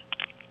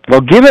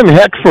 Well, give him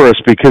heck for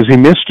us because he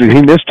missed it.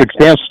 He missed a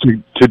chance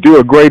to do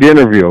a great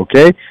interview,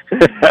 okay?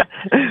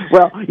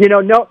 Well,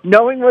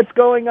 knowing what's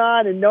going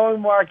on and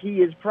knowing Mark,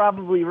 he is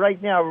probably right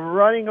now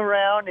running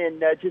around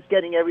and just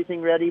getting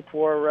everything ready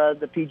for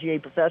the PGA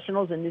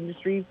professionals and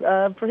industry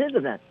for his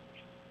event.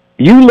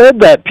 You led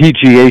that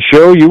PGA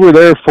show. You were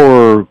there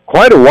for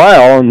quite a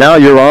while, and now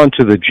you're on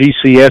to the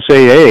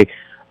GCSAA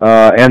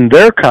and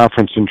their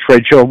conference and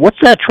trade show. What's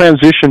that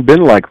transition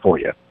been like for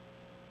you?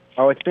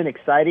 Oh, it's been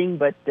exciting,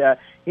 but,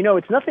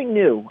 it's nothing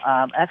new.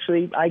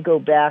 Actually, I go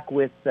back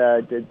with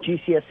the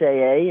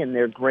GCSAA and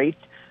their great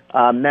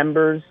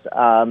members.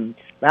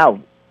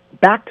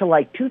 Back to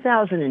like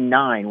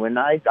 2009 when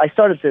I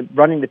started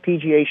running the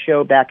PGA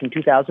show back in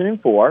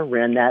 2004,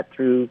 ran that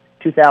through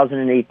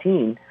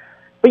 2018.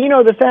 But,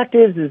 the fact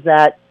is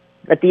that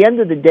at the end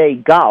of the day,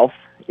 golf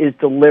is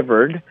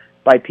delivered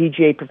by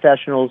PGA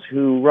professionals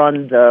who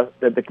run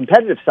the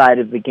competitive side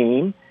of the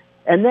game.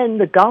 And then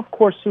the Golf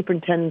Course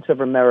Superintendents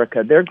of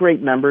America, they're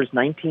great members,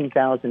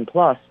 19,000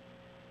 plus.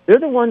 They're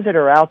the ones that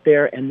are out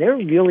there, and they're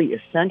really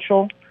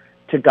essential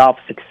to golf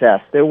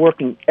success. They're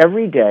working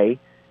every day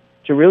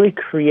to really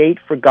create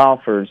for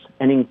golfers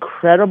an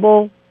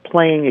incredible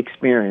playing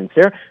experience.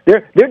 They're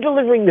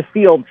delivering the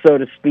field, so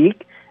to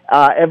speak,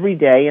 every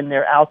day, and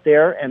they're out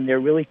there, and they're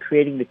really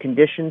creating the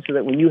conditions so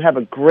that when you have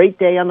a great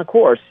day on the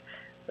course,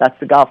 that's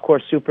the Golf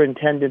Course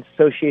Superintendents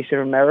Association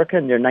of America,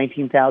 and their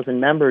 19,000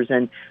 members.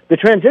 And the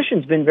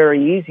transition's been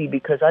very easy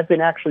because I've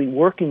been actually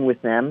working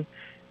with them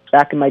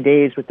back in my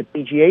days with the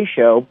PGA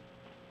show.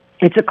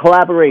 It's a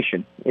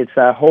collaboration. It's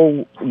a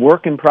whole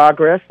work in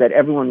progress that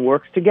everyone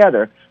works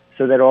together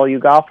so that all you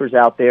golfers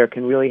out there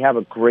can really have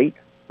a great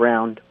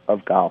round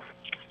of golf.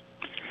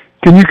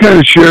 Can you kind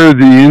of share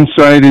the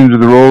insight into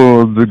the role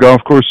of the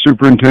Golf Course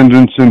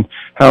Superintendents and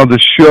how the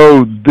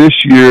show this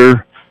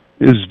year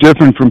is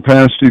different from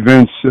past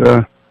events?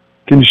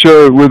 Can you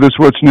share with us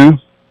what's new?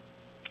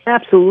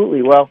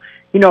 Absolutely. Well,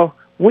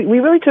 we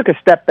really took a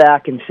step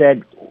back and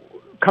said,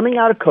 coming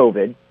out of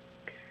COVID,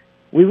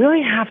 we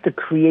really have to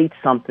create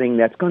something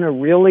that's going to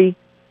really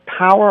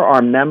power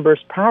our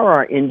members, power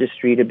our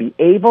industry to be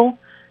able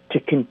to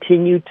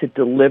continue to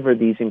deliver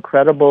these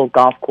incredible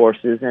golf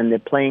courses and their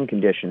playing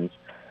conditions.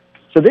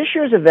 So this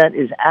year's event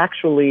is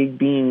actually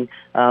being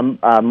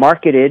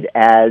marketed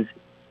as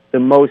the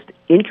most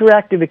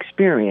interactive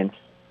experience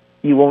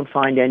you won't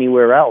find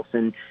anywhere else.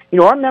 And,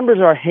 our members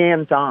are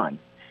hands-on.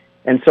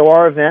 And so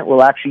our event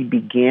will actually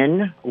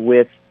begin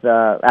with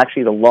the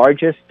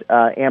largest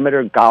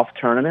amateur golf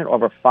tournament,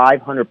 over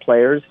 500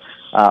 players,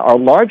 our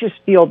largest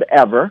field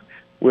ever,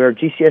 where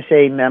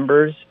GCSA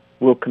members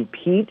will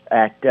compete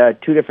at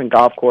 2 different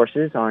golf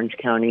courses, Orange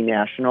County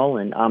National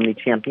and Omni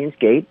Champions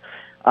Gate,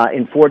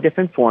 in 4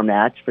 different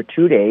formats for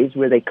 2 days,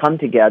 where they come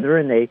together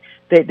and they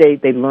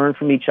learn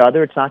from each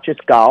other. It's not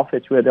just golf,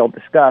 it's where they'll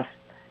discuss.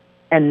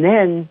 And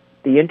then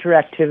the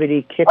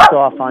interactivity kicks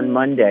off on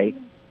Monday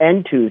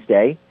and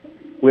Tuesday,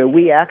 where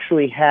we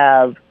actually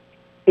have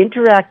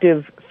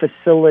interactive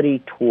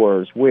facility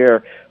tours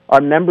where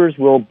our members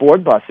will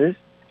board buses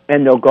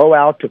and they'll go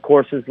out to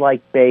courses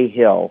like Bay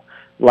Hill,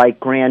 like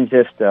Grand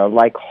Vista,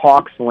 like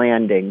Hawks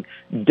Landing,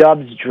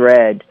 Dove's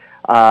Dread,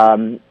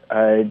 Grand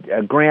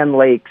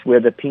Lakes, where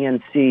the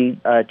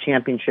PNC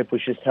championship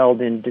was just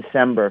held in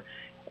December.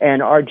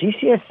 And our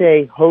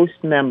GCSA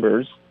host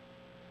members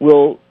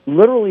will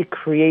literally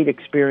create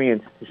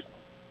experiences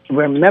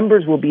where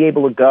members will be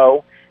able to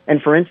go.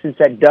 And for instance,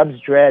 at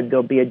Dubs Dread,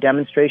 there'll be a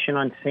demonstration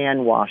on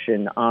sand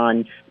washing,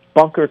 on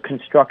bunker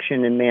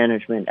construction and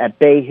management, at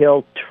Bay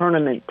Hill,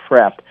 tournament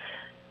prep.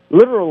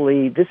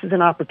 Literally, this is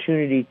an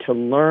opportunity to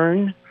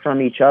learn from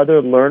each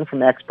other, learn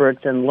from experts,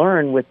 and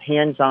learn with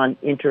hands-on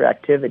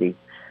interactivity.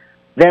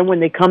 Then when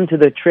they come to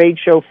the trade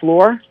show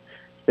floor,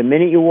 the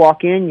minute you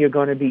walk in, you're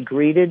going to be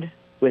greeted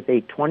with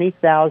a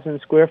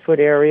 20,000 square foot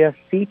area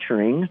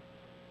featuring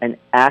an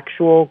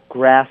actual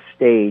grass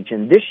stage.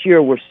 And this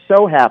year we're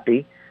so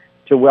happy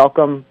to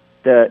welcome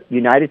the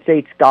United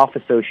States Golf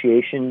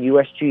Association,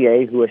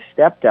 USGA, who has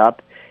stepped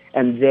up,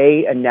 and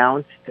they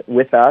announced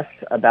with us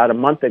about a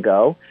month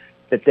ago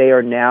that they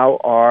are now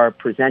our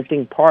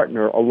presenting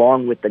partner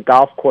along with the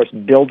Golf Course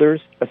Builders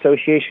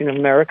Association of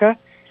America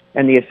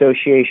and the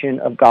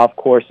Association of Golf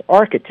Course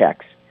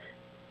Architects.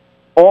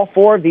 All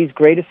four of these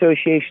great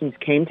associations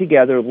came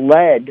together,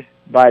 led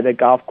by the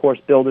Golf Course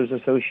Builders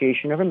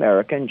Association of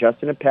America and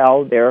Justin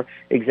Appel, their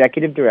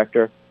executive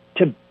director,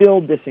 to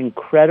build this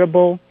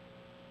incredible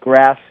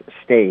grass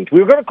stage.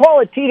 We were going to call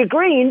it Tee to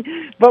Green,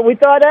 but we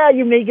thought,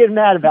 you may get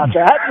mad about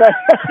that.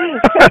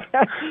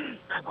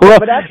 Well,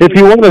 actually, if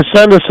you want to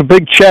send us a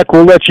big check,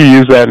 we'll let you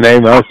use that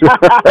name. Well,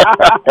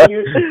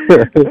 you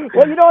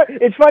know what?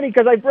 It's funny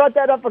because I brought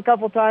that up a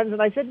couple times,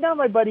 and I said, no,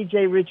 my buddy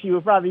Jay Ritchie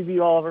will probably be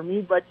all over me,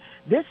 but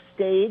this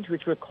stage,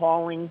 which we're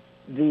calling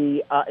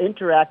the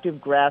interactive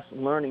grass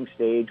learning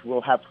stage,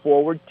 will have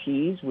forward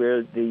tees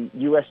where the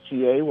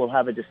USGA will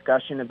have a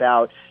discussion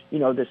about,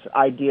 this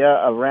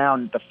idea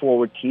around the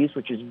forward tees,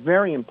 which is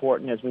very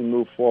important as we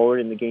move forward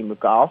in the game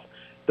of golf.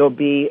 There'll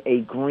be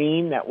a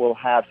green that will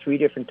have 3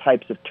 different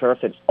types of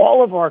turf, and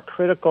all of our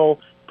critical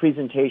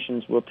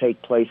presentations will take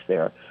place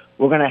there.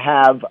 We're going to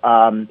have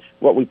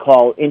what we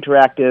call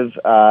interactive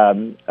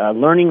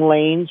learning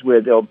lanes,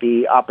 where there'll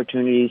be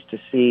opportunities to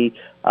see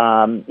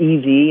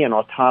EV and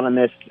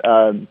autonomous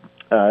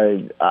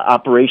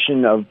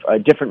operation of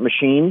different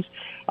machines.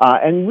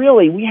 And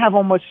really, we have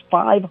almost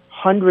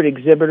 500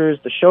 exhibitors.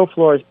 The show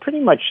floor is pretty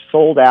much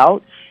sold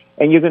out.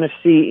 And you're going to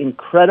see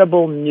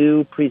incredible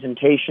new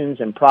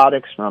presentations and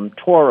products from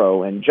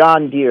Toro and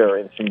John Deere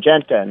and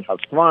Syngenta and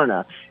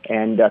Husqvarna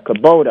and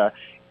Kubota.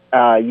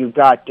 You've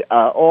got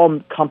all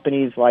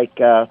companies like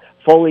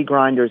Foley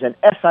Grinders and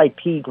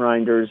SIP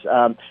Grinders.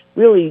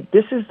 Really,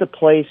 this is the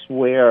place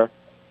where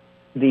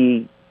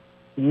the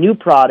new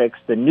products,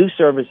 the new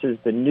services,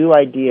 the new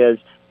ideas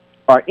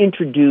are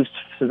introduced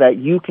so that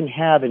you can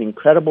have an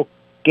incredible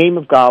game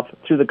of golf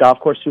through the Golf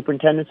Course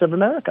Superintendents of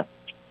America.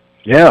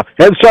 Yeah,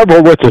 Ed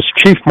Several with us,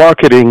 Chief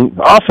Marketing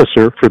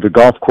Officer for the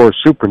Golf Course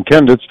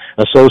Superintendents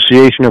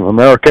Association of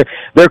America.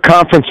 Their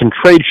conference and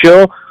trade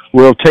show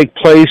will take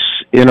place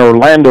in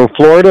Orlando,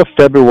 Florida,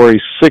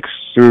 February 6th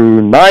through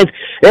 9th.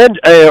 Ed,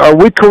 are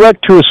we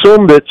correct to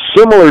assume that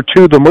similar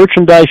to the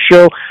merchandise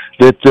show,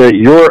 that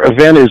your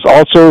event is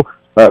also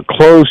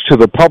closed to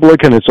the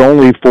public and it's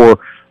only for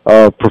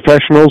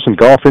professionals and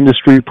golf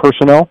industry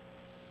personnel?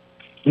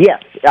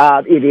 Yes,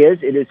 it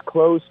is. It is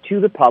closed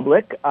to the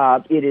public.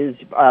 It is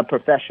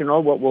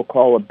professional, what we'll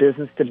call a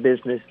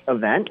business-to-business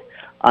event,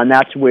 and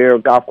that's where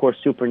golf course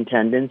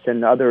superintendents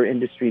and other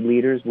industry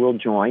leaders will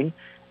join.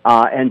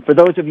 And for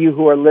those of you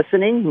who are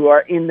listening, who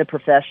are in the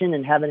profession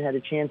and haven't had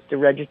a chance to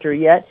register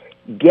yet,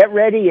 get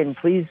ready and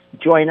please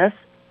join us.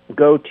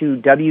 Go to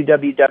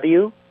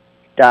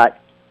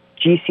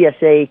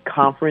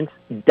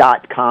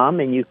www.gcsaconference.com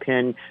and you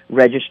can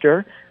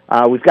register.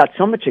 We've got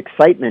so much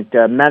excitement.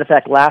 Matter of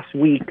fact, last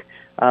week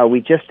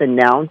we just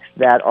announced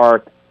that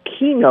our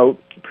keynote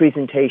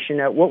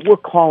presentation at what we're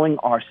calling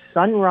our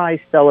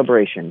Sunrise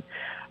Celebration.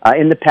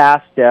 In the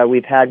past,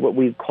 we've had what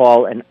we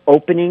call an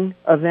opening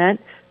event,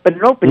 but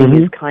an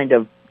opening is kind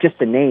of just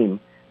a name.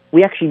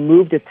 We actually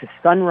moved it to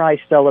Sunrise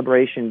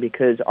Celebration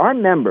because our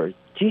members,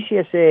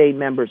 GCSA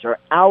members, are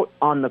out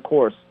on the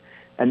course,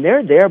 and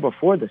they're there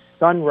before the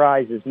sun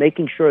rises,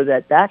 making sure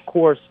that that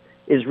course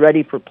is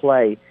ready for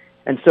play.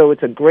 And so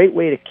it's a great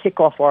way to kick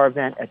off our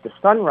event at the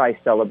Sunrise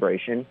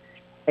Celebration.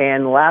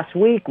 And last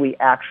week, we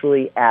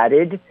actually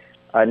added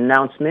an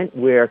announcement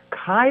where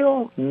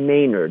Kyle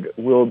Maynard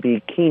will be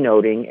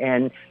keynoting.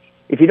 And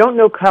if you don't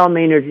know Kyle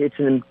Maynard, it's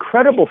an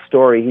incredible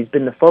story. He's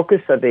been the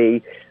focus of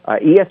a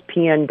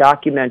ESPN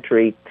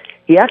documentary.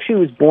 He actually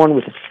was born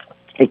with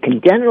a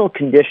congenital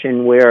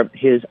condition where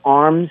his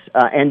arms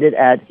ended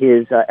at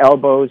his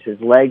elbows, his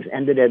legs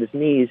ended at his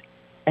knees.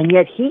 And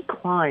yet he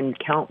climbed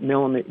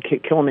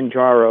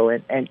Kilimanjaro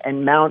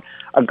and Mount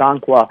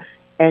Aconcagua.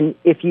 And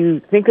if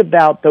you think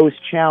about those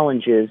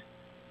challenges,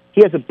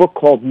 he has a book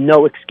called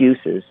No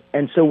Excuses.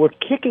 And so we're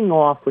kicking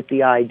off with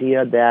the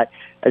idea that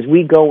as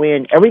we go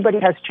in, everybody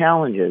has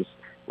challenges,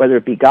 whether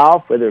it be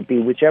golf, whether it be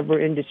whichever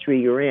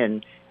industry you're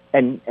in.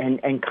 And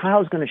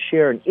Kyle's going to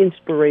share an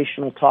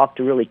inspirational talk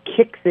to really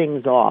kick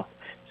things off.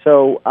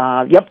 So,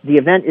 the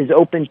event is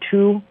open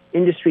to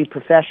industry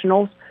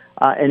professionals.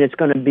 And it's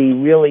going to be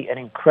really an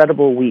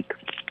incredible week.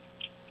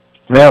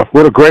 Yeah,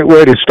 what a great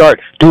way to start.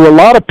 Do a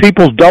lot of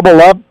people double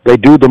up? They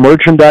do the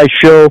merchandise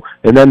show,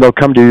 and then they'll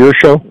come to your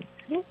show?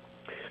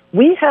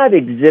 We have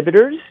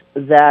exhibitors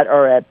that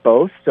are at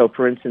both. So,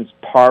 for instance,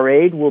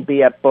 Parade will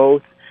be at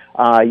both.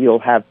 You'll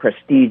have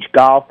Prestige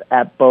Golf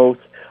at both.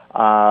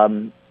 But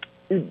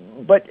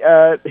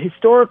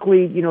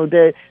historically,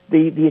 the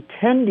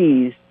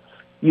attendees,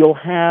 you'll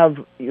have,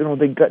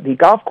 the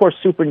golf course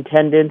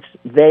superintendents,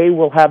 they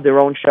will have their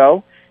own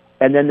show.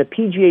 And then the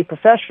PGA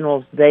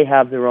professionals, they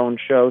have their own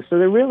show. So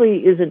there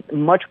really isn't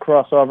much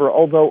crossover,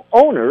 although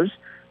owners,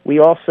 we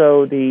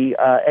also, the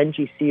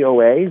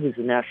NGCOA, who's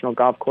the National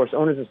Golf Course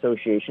Owners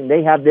Association,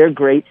 they have their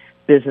great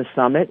business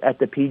summit at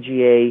the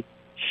PGA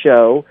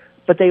show,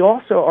 but they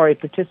also are a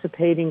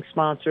participating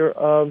sponsor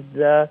of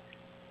the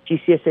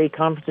GCSA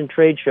Conference and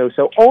Trade Show.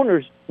 So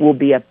owners will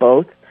be at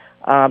both,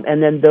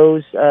 and then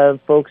those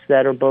folks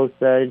that are both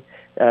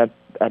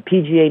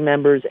PGA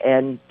members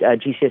and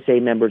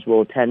GCSA members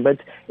will attend. But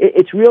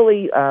it's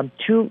really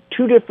two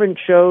different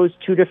shows,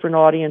 two different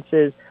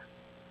audiences,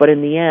 but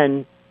in the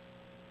end,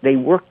 they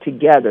work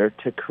together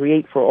to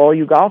create for all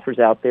you golfers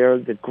out there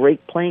the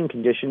great playing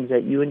conditions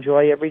that you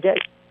enjoy every day.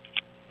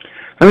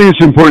 I think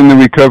it's important that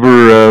we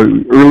cover,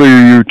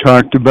 earlier you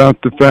talked about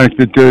the fact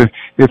that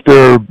if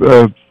there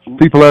are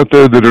people out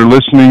there that are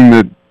listening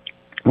that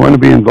want to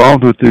be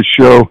involved with this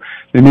show,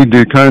 they need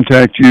to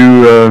contact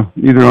you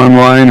either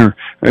online or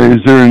is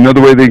there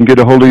another way they can get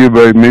a hold of you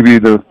by maybe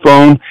the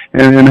phone?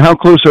 And how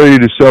close are you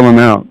to selling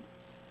out?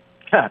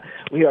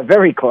 We are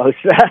very close.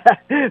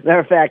 Matter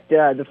of fact,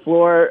 the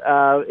floor,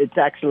 it's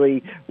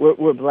actually,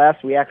 we're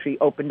blessed. We actually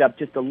opened up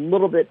just a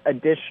little bit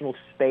additional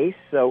space.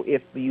 So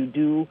if you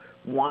do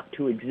want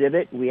to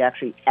exhibit, we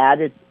actually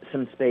added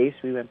some space.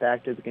 We went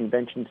back to the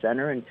convention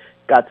center and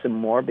got some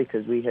more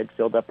because we had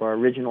filled up our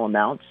original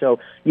amount. So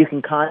you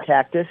can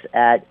contact us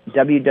at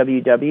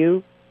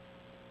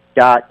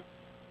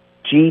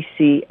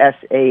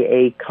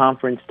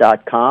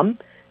www.gcsaaconference.com.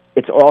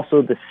 It's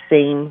also the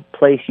same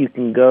place you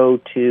can go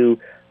to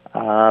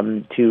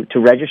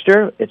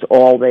register. It's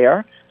all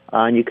there,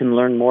 and you can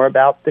learn more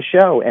about the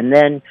show. And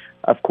then,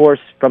 of course,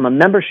 from a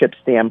membership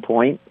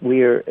standpoint,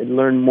 we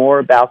learn more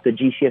about the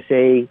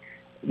GCSA.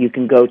 You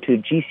can go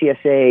to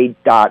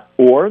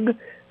gcsa.org,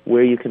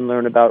 where you can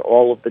learn about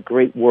all of the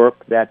great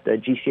work that the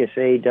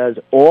GCSA does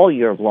all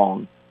year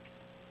long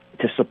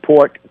to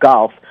support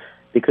golf,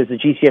 because the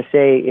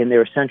GCSA, in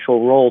their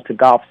essential role to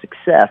golf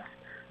success,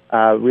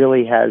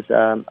 really has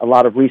a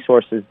lot of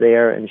resources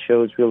there and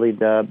shows really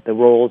the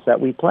roles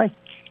that we play.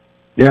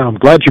 Yeah, I'm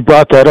glad you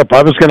brought that up.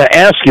 I was going to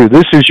ask you,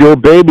 this is your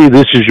baby,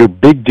 this is your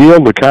big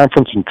deal, the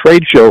Conference and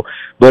Trade Show,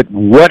 but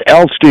what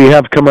else do you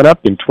have coming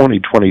up in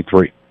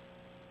 2023?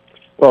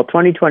 Well,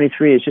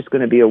 2023 is just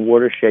going to be a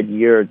watershed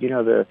year.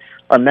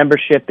 Our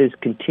membership is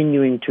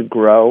continuing to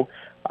grow.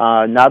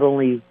 Not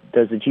only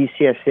does the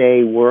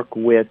GCSA work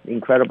with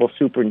incredible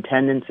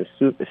superintendents,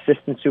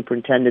 assistant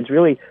superintendents,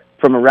 really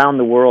from around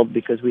the world,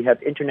 because we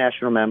have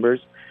international members,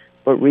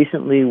 but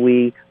recently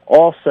we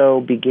also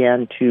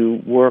began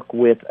to work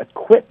with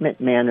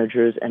equipment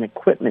managers and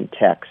equipment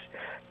techs.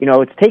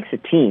 It takes a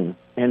team,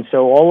 and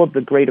so all of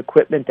the great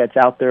equipment that's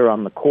out there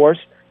on the course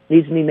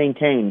needs to be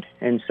maintained.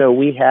 And so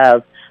we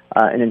have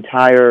an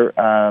entire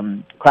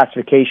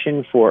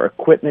classification for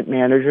equipment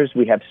managers.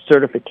 We have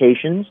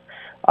certifications,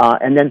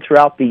 and then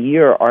throughout the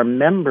year, our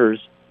members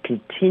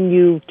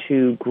continue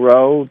to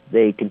grow.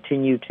 They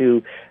continue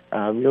to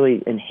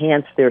really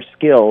enhance their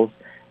skills,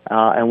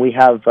 and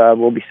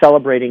we'll be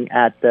celebrating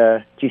at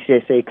the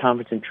GCSA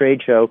Conference and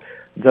Trade Show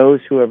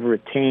those who have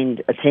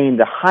attained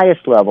the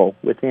highest level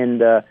within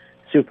the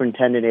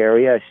superintendent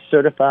area, a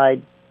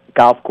Certified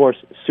Golf Course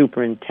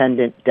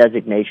Superintendent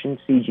Designation,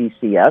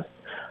 CGCS.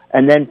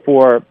 And then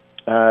for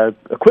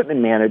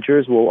equipment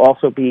managers, we'll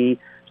also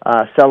be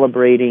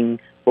celebrating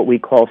what we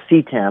call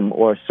CTEM,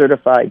 or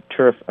Certified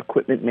Turf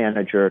Equipment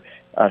Manager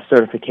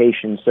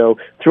certification. So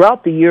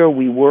throughout the year,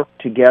 we work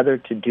together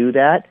to do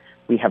that.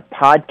 We have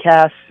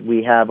podcasts.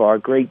 We have our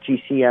great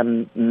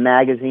GCM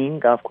magazine,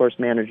 Golf Course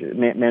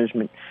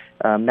Management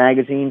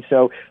magazine.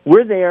 So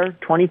we're there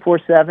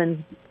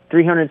 24/7,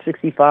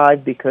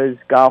 365, because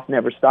golf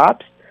never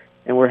stops,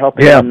 and we're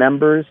helping our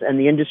members and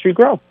the industry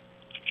grow.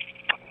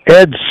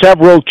 Ed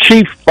Several,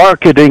 Chief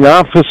Marketing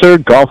Officer,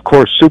 Golf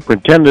Course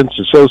Superintendents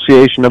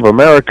Association of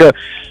America.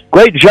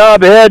 Great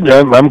job, Ed.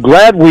 I'm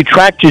glad we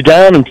tracked you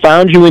down and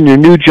found you in your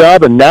new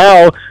job, and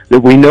now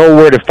that we know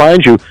where to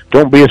find you,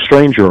 don't be a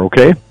stranger,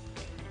 okay?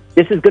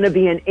 This is going to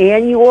be an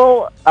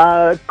annual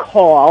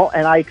call,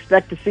 and I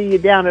expect to see you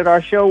down at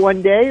our show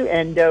one day,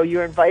 and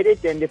you're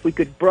invited. And if we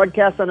could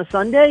broadcast on a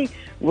Sunday,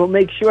 we'll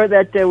make sure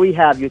that we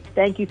have you.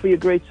 Thank you for your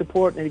great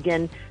support. And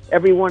again,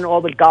 everyone, all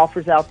the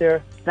golfers out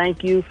there,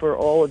 thank you for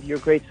all of your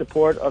great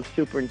support of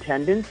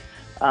superintendents.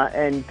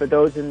 And for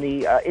those in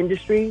the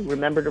industry,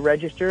 remember to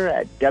register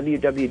at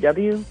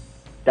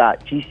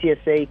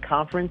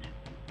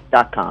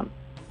www.gcsaconference.com.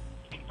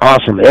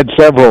 Awesome. Ed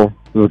Several,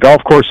 the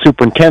Golf Course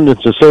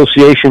Superintendents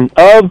Association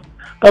of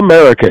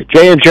America.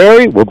 Jay and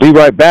Jerry will be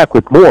right back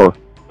with more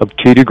of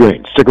Tee to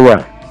Green. Stick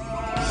around.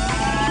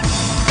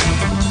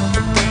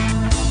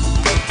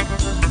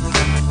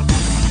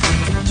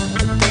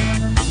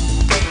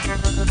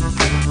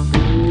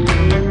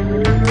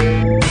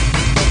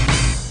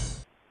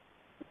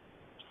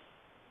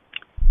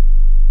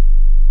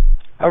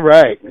 All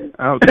right.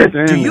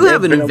 Outstanding. Do you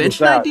have an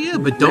invention idea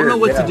but don't know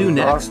what to do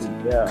next?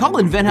 Yeah. Call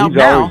InventHelp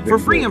now for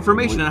free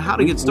information on how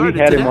to get started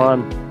today.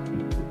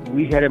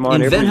 We had him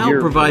on every year. InventHelp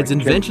provides for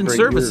like 10 invention straight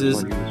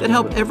services years when he was that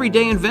help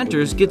everyday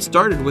inventors get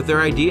started with their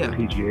idea.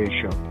 PGA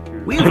show.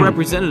 We have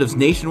representatives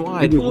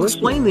nationwide who will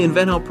explain the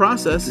InventHelp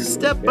process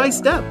step by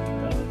step.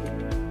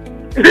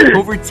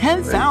 Over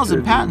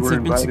 10,000 patents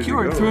have been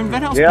secured through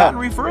InventHelp's patent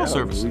referral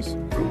services.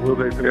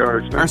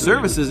 Our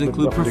services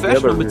include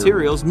professional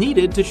materials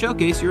needed to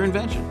showcase your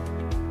invention,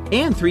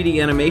 and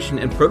 3D animation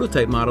and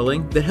prototype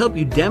modeling that help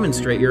you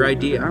demonstrate your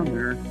idea.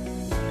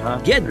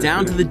 Get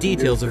down to the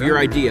details of your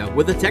idea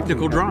with a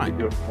technical drawing.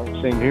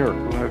 Same here.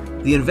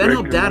 The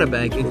InventHelp Data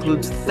Bank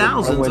includes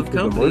thousands of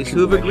companies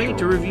who have agreed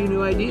to review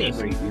new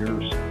ideas.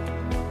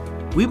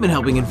 We've been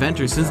helping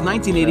inventors since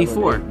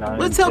 1984.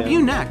 Let's help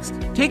you next.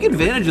 Take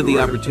advantage of the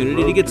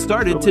opportunity to get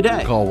started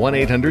today. Call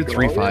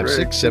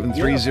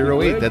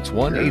 1-800-356-7308. That's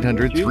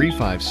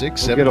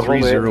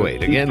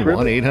 1-800-356-7308. Again,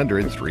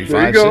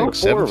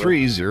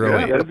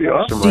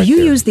 1-800-356-7308. Do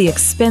you use the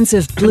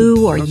expensive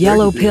blue or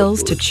yellow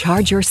pills to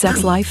charge your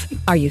sex life?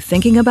 Are you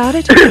thinking about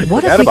it?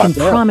 What if we can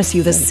promise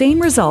you the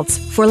same results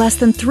for less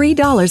than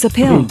 $3 a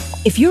pill?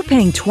 If you're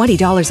paying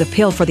 $20 a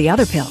pill for the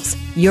other pills,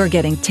 you're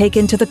getting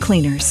taken to the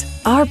cleaners.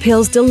 Our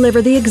pills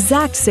deliver the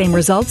exact same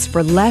results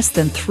for less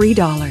than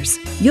 $3.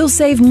 You'll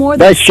save more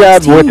than Nice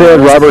job with it,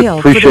 Robert.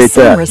 Appreciate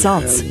that.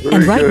 Results.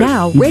 And right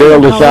now, you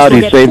bailed us out.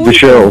 He saved the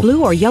show.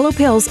 Blue or yellow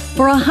pills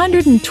for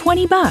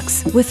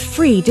 $120 with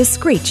free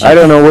discreet. I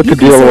don't know what the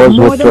deal was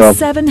more with than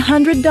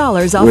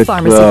 $700 off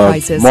pharmacy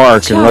prices.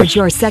 Mark, Charge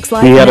your sex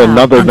life he had now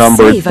another and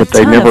number, save a but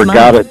they ton never of money.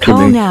 got it to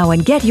Call me. now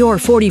and get your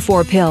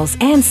 44 pills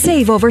and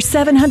save over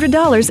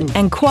 $700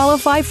 and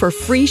qualify for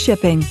free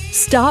shipping.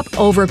 Stop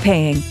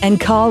overpaying and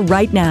call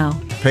right now.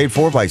 Paid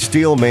for by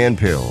Steelman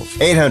Pills.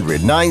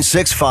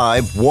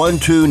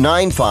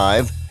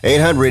 800-965-1295.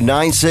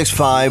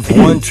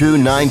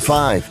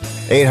 800-965-1295.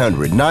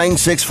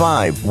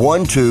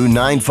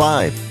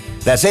 800-965-1295.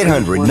 That's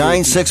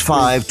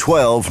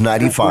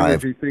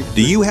 800-965-1295.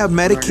 Do you have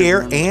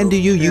Medicare and do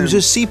you use a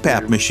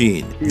CPAP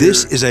machine?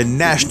 This is a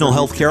national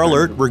healthcare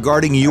alert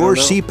regarding your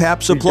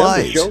CPAP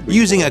supplies.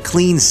 Using a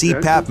clean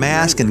CPAP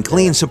mask and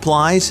clean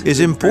supplies is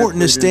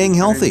important to staying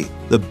healthy.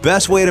 The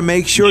best way to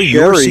make sure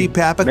your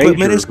CPAP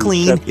equipment is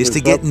clean is to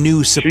get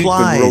new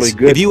supplies.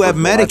 If you have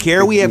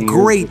Medicare, we have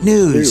great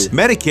news.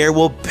 Medicare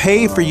will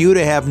pay for you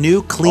to have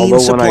new clean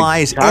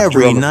supplies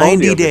every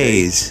 90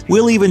 days.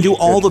 We'll even do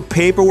all the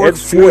paperwork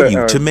for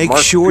you to make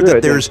sure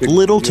that there's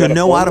little to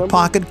no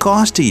out-of-pocket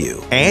cost to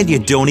you. And you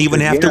don't even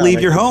have to leave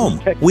your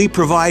home. We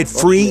provide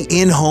free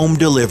in-home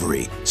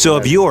delivery. So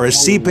if you're a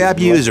CPAP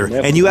user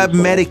and you have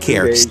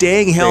Medicare,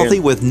 staying healthy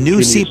with new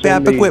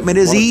CPAP equipment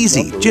is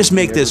easy. Just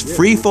make this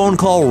free phone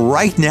call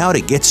right now to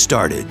get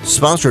started.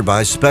 Sponsored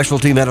by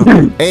Specialty Medical.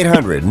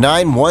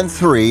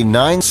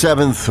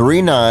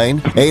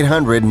 800-913-9739.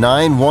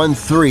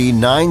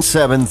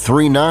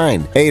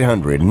 800-913-9739.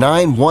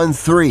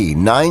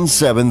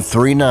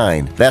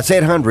 800-913-9739. That's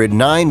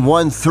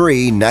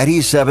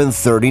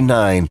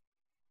 800-913-9739.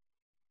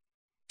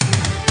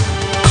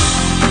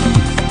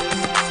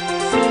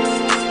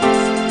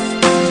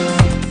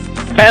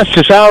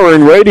 Fastest hour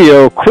in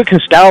radio,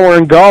 quickest hour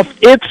in golf.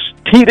 It's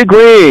Tee to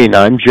Green.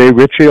 I'm Jay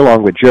Ritchie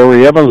along with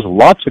Jerry Evans.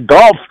 Lots of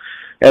golf,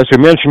 as I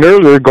mentioned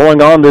earlier,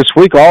 going on this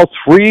week. All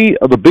three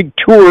of the big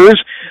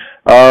tours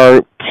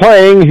are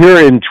playing here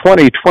in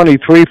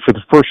 2023 for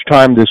the first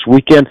time this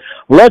weekend.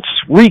 Let's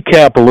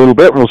recap a little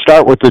bit. We'll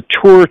start with the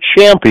Tour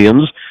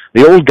Champions,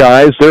 the old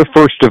guys. Their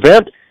first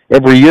event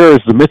every year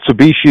is the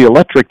Mitsubishi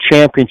Electric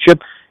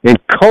Championship in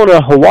Kona,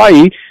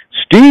 Hawaii.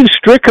 Steve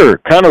Stricker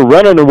kind of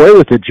running away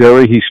with it,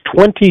 Jerry. He's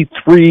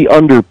 23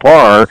 under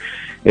par,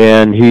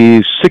 and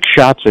he's 6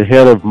 shots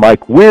ahead of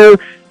Mike Weir,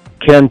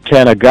 Ken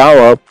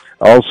Tanagawa,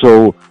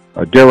 also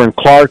Darren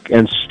Clark,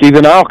 and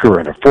Stephen Alker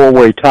in a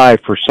 4-way tie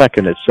for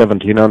second at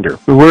 17 under.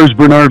 Where's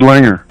Bernard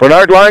Langer?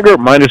 Bernard Langer,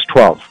 minus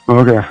 12.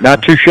 Okay.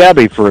 Not too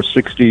shabby for a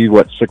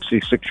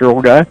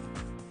 66-year-old guy.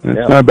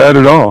 That's not bad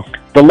at all.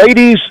 The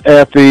ladies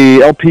at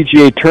the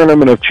LPGA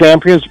Tournament of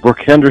Champions,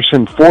 Brooke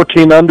Henderson,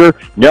 14 under.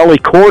 Nelly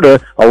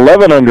Korda,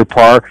 11 under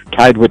par,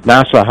 tied with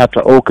Nasa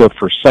Hataoka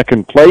for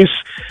second place.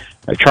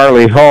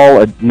 Charlie Hall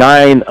at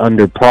 9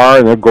 under par,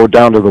 and they'll go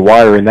down to the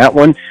wire in that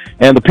one.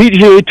 And the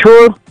PGA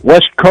Tour,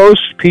 West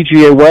Coast,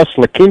 PGA West,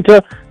 La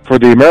Quinta for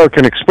the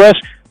American Express.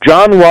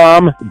 John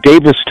Rahm,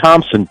 Davis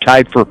Thompson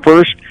tied for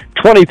first,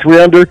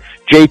 23 under.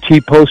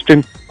 JT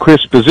Poston,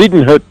 Chris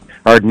Bezuidenhout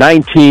are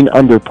 19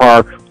 under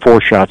par, 4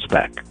 shots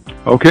back.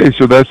 Okay,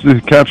 so that's the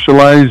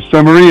capsulized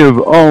summary of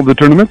all the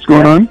tournaments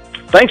going on.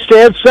 Thanks to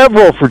Ed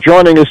Several for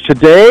joining us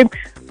today.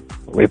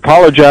 We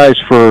apologize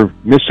for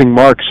missing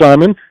Mark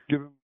Simon.